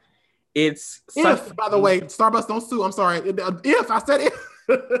 like, it's... If, by the way, Starbucks don't sue. I'm sorry. If, I said if.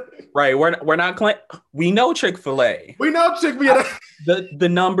 Right. We're not... We know Chick-fil-A. We know Chick-fil-A. The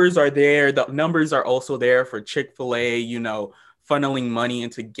numbers are there. The numbers are also there for Chick-fil-A, funneling money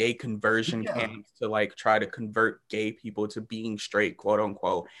into gay conversion camps to like try to convert gay people to being straight, quote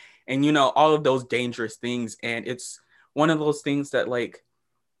unquote. And, all of those dangerous things. And it's one of those things that, like,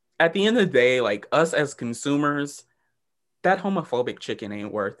 at the end of the day, like, us as consumers, that homophobic chicken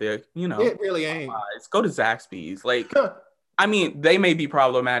ain't worth it. It really ain't. Go to Zaxby's. Like, I mean, they may be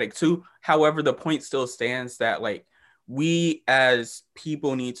problematic too. However, the point still stands that, like, we as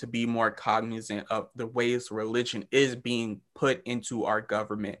people need to be more cognizant of the ways religion is being put into our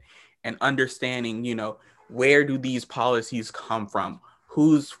government and understanding, where do these policies come from?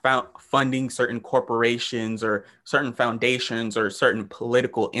 Who's funding certain corporations or certain foundations or certain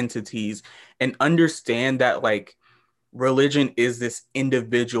political entities, and understand that, like, religion is this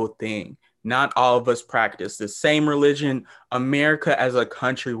individual thing. Not all of us practice the same religion. America as a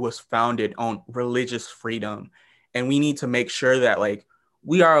country was founded on religious freedom. And we need to make sure that, like,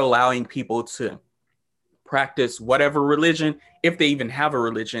 we are allowing people to practice whatever religion, if they even have a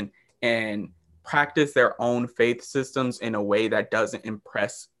religion, and practice their own faith systems in a way that doesn't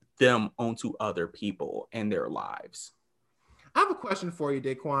impress them onto other people and their lives. I have a question for you,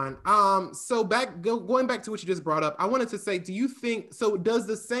 Daquan. So going back to what you just brought up, I wanted to say, do you think, so does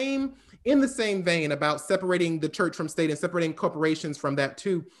in the same vein about separating the church from state and separating corporations from that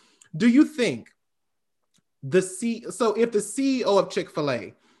too, do you think so if the CEO of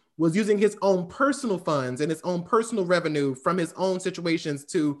Chick-fil-A was using his own personal funds and his own personal revenue from his own situations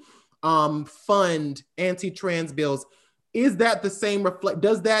to fund anti-trans bills, is that the same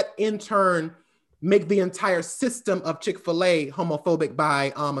does that in turn make the entire system of Chick-fil-A homophobic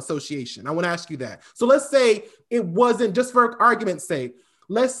by association? I want to ask you that. So let's say it wasn't, just for argument's sake,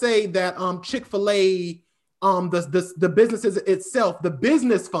 let's say that Chick-fil-A, the businesses itself, the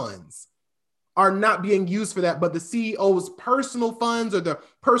business funds are not being used for that, but the CEO's personal funds or the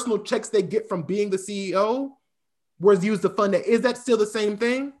personal checks they get from being the CEO was used to fund it. Is that still the same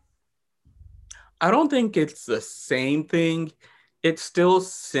thing? I don't think it's the same thing. It's still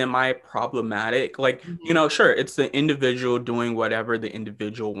semi-problematic. Like, sure, it's the individual doing whatever the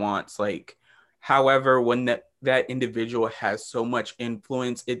individual wants. Like, however, when that individual has so much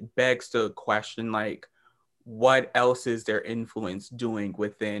influence, it begs to question, like, what else is their influence doing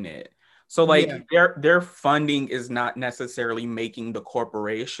within it? So like Yeah. their funding is not necessarily making the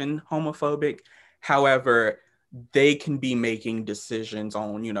corporation homophobic. However, they can be making decisions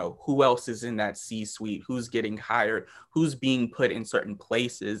on, who else is in that C-suite, who's getting hired, who's being put in certain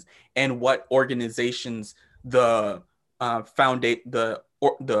places, and what organizations the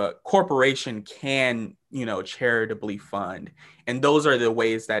the corporation can, charitably fund. And those are the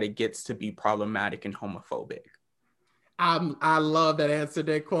ways that it gets to be problematic and homophobic. I love that answer,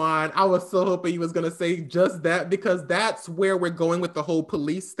 Daquan. I was so hoping you was gonna say just that, because that's where we're going with the whole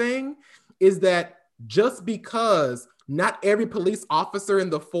police thing, is that just because not every police officer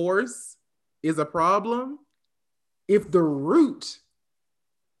in the force is a problem, if the root,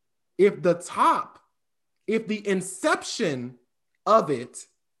 if the top, if the inception of it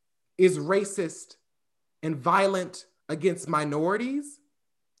is racist and violent against minorities,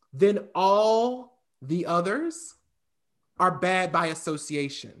 then all the others are bad by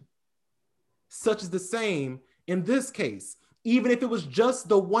association. Such is the same in this case. Even if it was just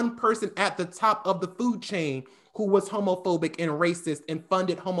the one person at the top of the food chain who was homophobic and racist and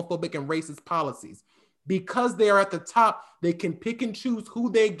funded homophobic and racist policies, because they are at the top, they can pick and choose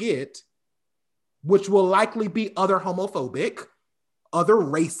who they get, which will likely be other homophobic, other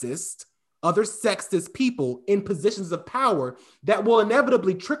racist, other sexist people in positions of power that will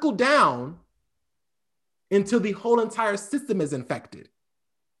inevitably trickle down until the whole entire system is infected.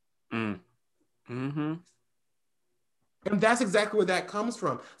 Mm-hmm. And that's exactly where that comes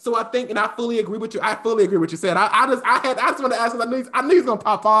from. So I think, and I fully agree with you. I fully agree with what you said. I just want to ask, I knew he's going to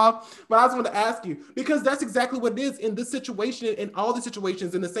pop off, but I just want to ask you, because that's exactly what it is in this situation, in all the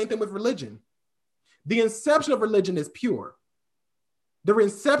situations, and the same thing with religion. The inception of religion is pure. The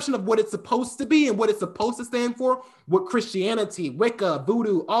inception of what it's supposed to be and what it's supposed to stand for, what Christianity, Wicca,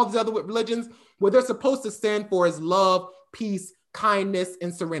 Voodoo, all these other religions, what they're supposed to stand for is love, peace, kindness,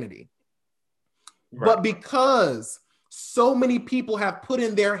 and serenity. Right. But because so many people have put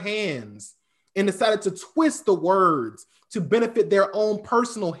in their hands and decided to twist the words to benefit their own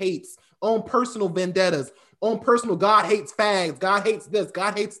personal hates, own personal vendettas, own personal God hates fags, God hates this,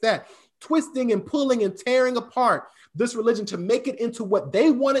 God hates that, twisting and pulling and tearing apart this religion to make it into what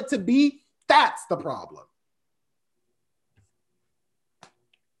they want it to be, that's the problem.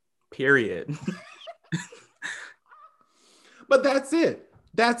 Period. But that's it.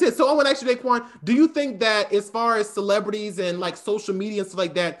 That's it. So I want to ask you, Daquan, do you think that as far as celebrities and like social media and stuff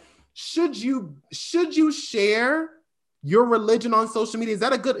like that, should you share your religion on social media? Is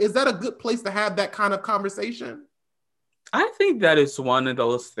that a good place to have that kind of conversation? I think that is one of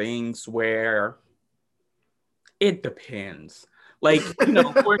those things where it depends. Like,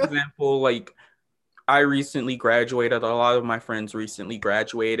 for example, like I recently graduated. A lot of my friends recently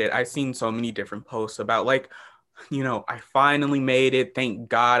graduated. I've seen so many different posts about like, I finally made it. Thank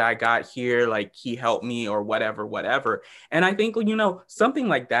God I got here. Like he helped me or whatever. And I think, something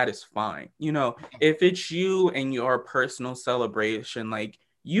like that is fine. If it's you and your personal celebration, like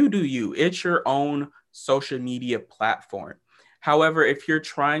you do you, it's your own social media platform. However, if you're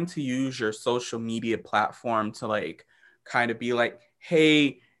trying to use your social media platform to like kind of be like,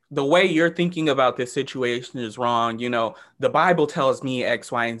 hey, the way you're thinking about this situation is wrong. The Bible tells me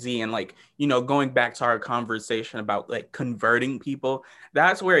X, Y, and Z. And like, going back to our conversation about like converting people,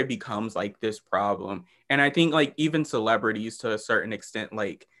 that's where it becomes like this problem. And I think like even celebrities to a certain extent,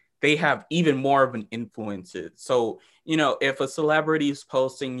 like they have even more of an influence. So, if a celebrity is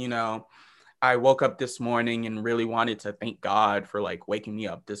posting, I woke up this morning and really wanted to thank God for like waking me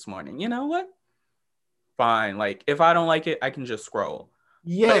up this morning. You know what? Fine. Like if I don't like it, I can just scroll.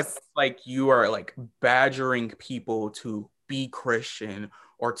 Yes. Like you are like badgering people to be Christian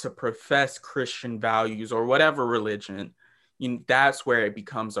or to profess Christian values or whatever religion, that's where it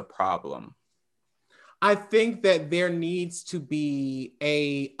becomes a problem. I think that there needs to be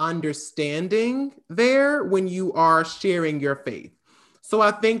a understanding there when you are sharing your faith. So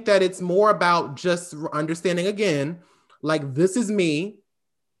I think that it's more about just understanding again, like this is me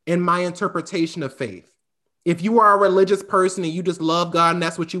and my interpretation of faith. If you are a religious person and you just love God and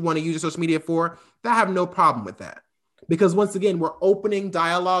that's what you want to use your social media for, I have no problem with that. Because once again, we're opening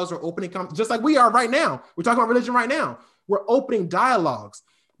dialogues, we're opening, just like we are right now. We're talking about religion right now. We're opening dialogues,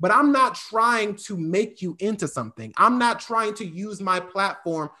 but I'm not trying to make you into something. I'm not trying to use my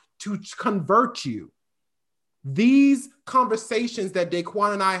platform to convert you. These conversations that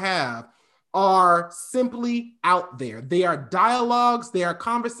Daquan and I have are simply out there. They are dialogues, they are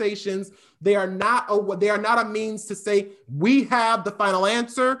conversations. They are not a means to say we have the final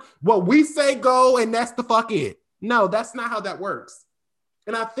answer. What we say go and that's the fuck it. No, that's not how that works.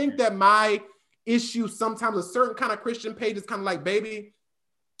 And I think that my issue sometimes a certain kind of Christian page is kind of like, baby,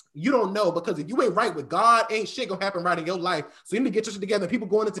 You don't know, because if you ain't right with God, ain't shit gonna happen right in your life. So you need to get your shit together. People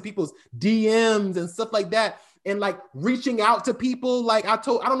going into people's DMs and stuff like that, and like reaching out to people. Like I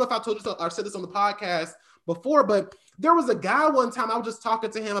don't know if I told this or said this on the podcast before, but there was a guy one time I was just talking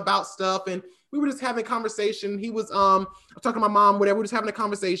to him about stuff, and we were just having a conversation. He was talking to my mom, whatever. We were just having a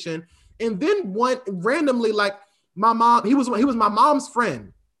conversation, and then one randomly, like my mom, he was my mom's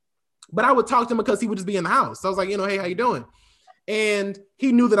friend, but I would talk to him because he would just be in the house. So I was like, hey, how you doing? And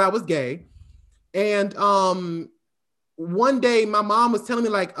he knew that I was gay. And one day my mom was telling me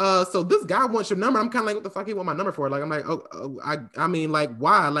like, so this guy wants your number. I'm kind of like, what the fuck he want my number for? Like, I'm like, I mean, like,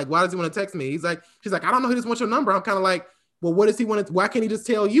 why? Like, why does he want to text me? She's like, I don't know. He just wants your number. I'm kind of like, well, what does he want? Why can't he just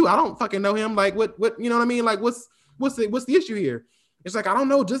tell you? I don't fucking know him. Like, what, you know what I mean? Like, what's the issue here? It's like, I don't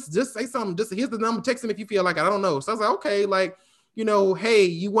know. Just say something. Just here's the number. Text him if you feel like it. I don't know. So I was like, okay, like, hey,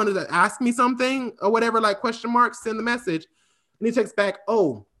 you wanted to ask me something or whatever, like question mark, send the message. And he texts back,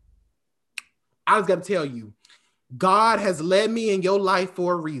 oh, I just got to tell you, God has led me in your life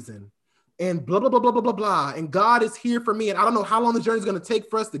for a reason. And blah, blah, blah, blah, blah, blah, blah. And God is here for me. And I don't know how long the journey is going to take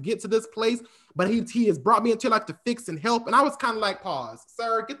for us to get to this place, but he has brought me into life to fix and help. And I was kind of like, pause,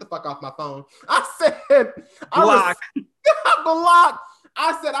 sir, get the fuck off my phone. I said, block.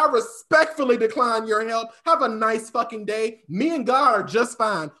 I said, I respectfully decline your help. Have a nice fucking day. Me and God are just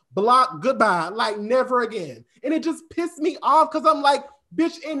fine. Block, goodbye. Like never again. And it just pissed me off because I'm like,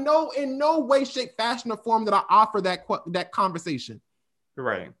 bitch, in no way, shape, fashion, or form that I offer that conversation.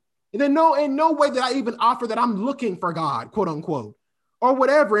 Right. And then in no way that I even offer that I'm looking for God, quote unquote, or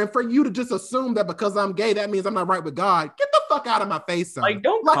whatever. And for you to just assume that because I'm gay, that means I'm not right with God. Get the fuck out of my face, sir. Like,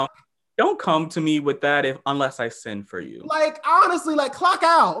 don't come to me with that unless I sin for you. Like, honestly, like clock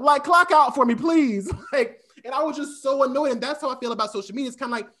out for me, please. Like, and I was just so annoyed. And that's how I feel about social media. It's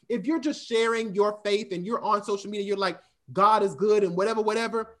kind of like, if you're just sharing your faith and you're on social media, you're like, God is good and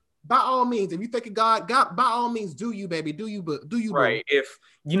whatever, by all means, if you think of God, by all means, do you, baby, do you. Right. Boo. If,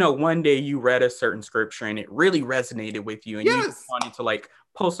 one day you read a certain scripture and it really resonated with you and you just wanted to like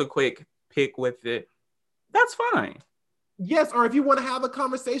post a quick pic with it, that's fine. Yes, or if you want to have a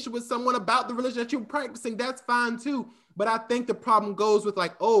conversation with someone about the religion that you're practicing, that's fine too. But I think the problem goes with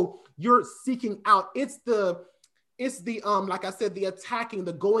like, oh, you're seeking out. It's the like I said, the attacking,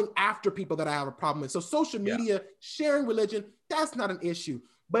 the going after people that I have a problem with. So social media, sharing religion, that's not an issue,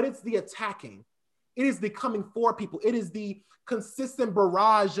 but it's the attacking. It is the coming for people. It is the consistent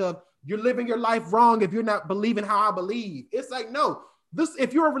barrage of you're living your life wrong if you're not believing how I believe. It's like, no,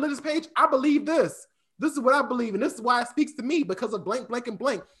 if you're a religious page, I believe this. This is what I believe, and this is why it speaks to me because of blank, blank, and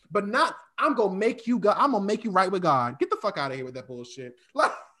blank. But not, I'm gonna make you God. I'm gonna make you right with God. Get the fuck out of here with that bullshit.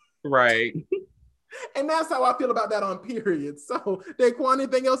 Like, right. And that's how I feel about that on period. So, Daquan,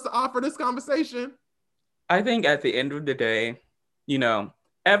 anything else to offer this conversation? I think at the end of the day,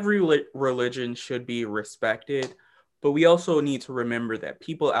 every religion should be respected, but we also need to remember that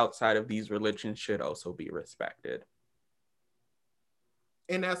people outside of these religions should also be respected.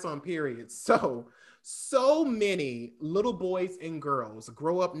 And that's on period. So many little boys and girls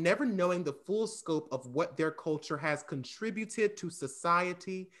grow up never knowing the full scope of what their culture has contributed to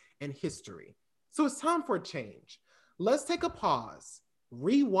society and history. So it's time for a change. Let's take a pause,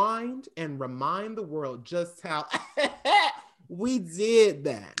 rewind, and remind the world just how we did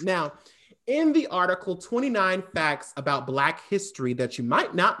that. Now, in the article, 29 Facts About Black History That You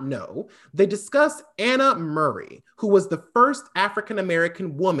Might Not Know, they discuss Anna Murray, who was the first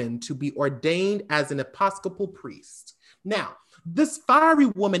African-American woman to be ordained as an Episcopal priest. Now, this fiery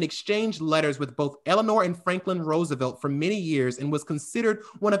woman exchanged letters with both Eleanor and Franklin Roosevelt for many years and was considered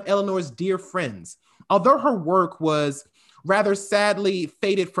one of Eleanor's dear friends. Although her work was rather sadly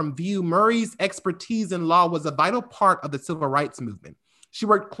faded from view, Murray's expertise in law was a vital part of the civil rights movement. She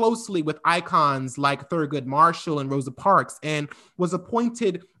worked closely with icons like Thurgood Marshall and Rosa Parks and was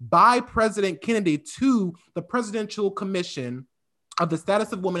appointed by President Kennedy to the Presidential Commission of the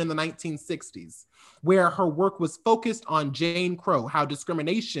Status of Women in the 1960s, where her work was focused on Jane Crow, how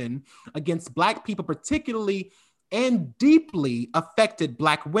discrimination against Black people particularly and deeply affected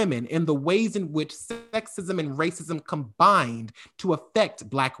Black women in the ways in which sexism and racism combined to affect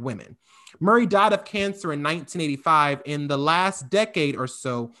Black women. Murray died of cancer in 1985. In the last decade or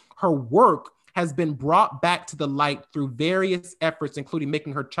so, her work has been brought back to the light through various efforts, including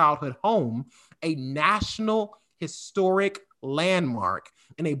making her childhood home a national historic landmark.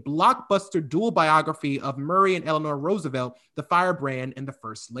 In a blockbuster dual biography of Murray and Eleanor Roosevelt, The Firebrand and the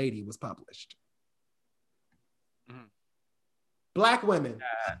First Lady was published. Black women.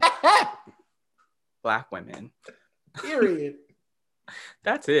 Black women. Period.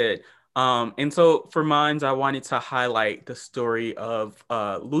 That's it. And so for mines, I wanted to highlight the story of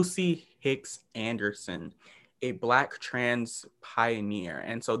Lucy Hicks Anderson, a Black trans pioneer.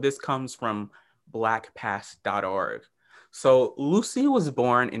 And so this comes from blackpast.org. So Lucy was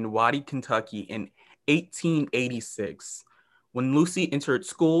born in Waddy, Kentucky in 1886. When Lucy entered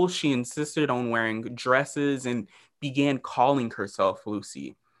school, she insisted on wearing dresses and began calling herself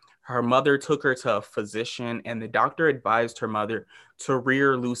Lucy. Her mother took her to a physician, and the doctor advised her mother to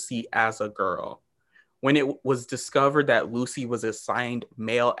rear Lucy as a girl. When it was discovered that Lucy was assigned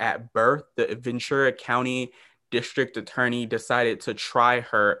male at birth, the Ventura County District Attorney decided to try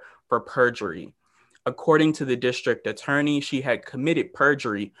her for perjury. According to the district attorney, she had committed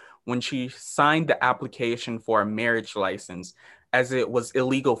perjury when she signed the application for a marriage license, as it was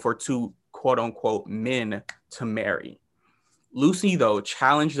illegal for two quote unquote men to marry. Lucy, though,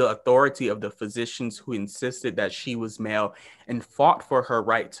 challenged the authority of the physicians who insisted that she was male and fought for her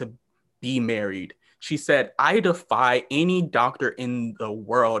right to be married. She said, "I defy any doctor in the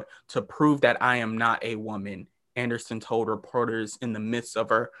world to prove that I am not a woman," Anderson told reporters in the midst of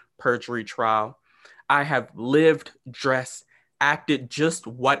her perjury trial. "I have lived, dressed, acted just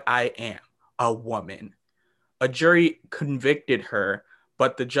what I am, a woman." A jury convicted her,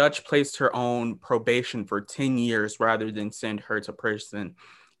 but the judge placed her on probation for 10 years rather than send her to prison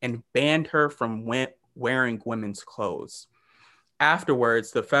and banned her from wearing women's clothes.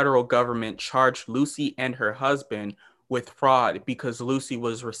 Afterwards, the federal government charged Lucy and her husband with fraud because Lucy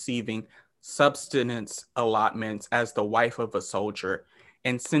was receiving subsistence allotments as the wife of a soldier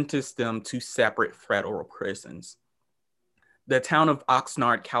and sentenced them to separate federal prisons. The town of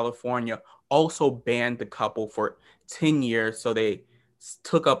Oxnard, California, also banned the couple for 10 years, so they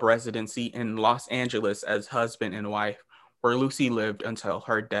took up residency in Los Angeles as husband and wife, where Lucy lived until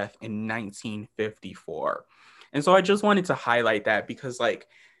her death in 1954. And so I just wanted to highlight that because, like,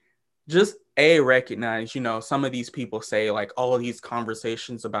 just recognize, some of these people say, like, all of these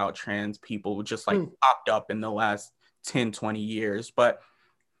conversations about trans people just, like, popped up in the last 10, 20 years. But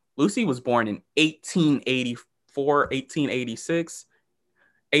Lucy was born in 1884, 1886,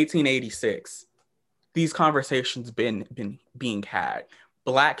 1886. These conversations been being had.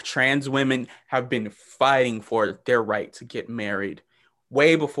 Black trans women have been fighting for their right to get married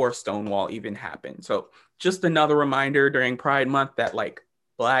way before Stonewall even happened. So just another reminder during Pride Month that, like,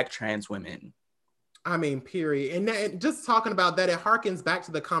 Black trans women. I mean, period. And just talking about that, it harkens back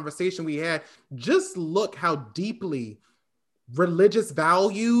to the conversation we had. Just look how deeply religious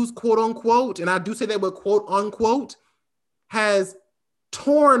values, quote unquote, and I do say that with quote unquote, has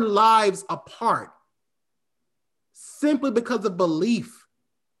torn lives apart simply because of belief,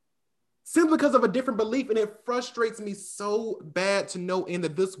 simply because of a different belief. And it frustrates me so bad to no end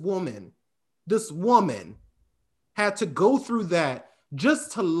that this woman had to go through that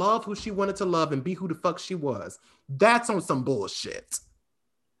just to love who she wanted to love and be who the fuck she was. That's on some bullshit.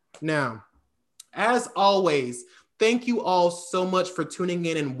 Now, as always, thank you all so much for tuning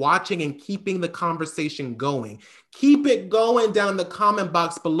in and watching and keeping the conversation going. Keep it going down in the comment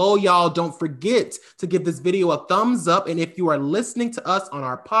box below, y'all. Don't forget to give this video a thumbs up. And if you are listening to us on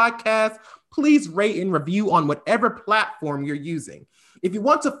our podcast, please rate and review on whatever platform you're using. If you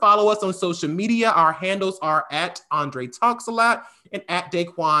want to follow us on social media, our handles are at Andre Talks a Lot and at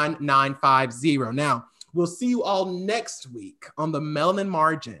Daquan950. Now, we'll see you all next week on the Melanin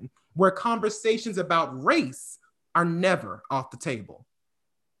Margin, where conversations about race are never off the table.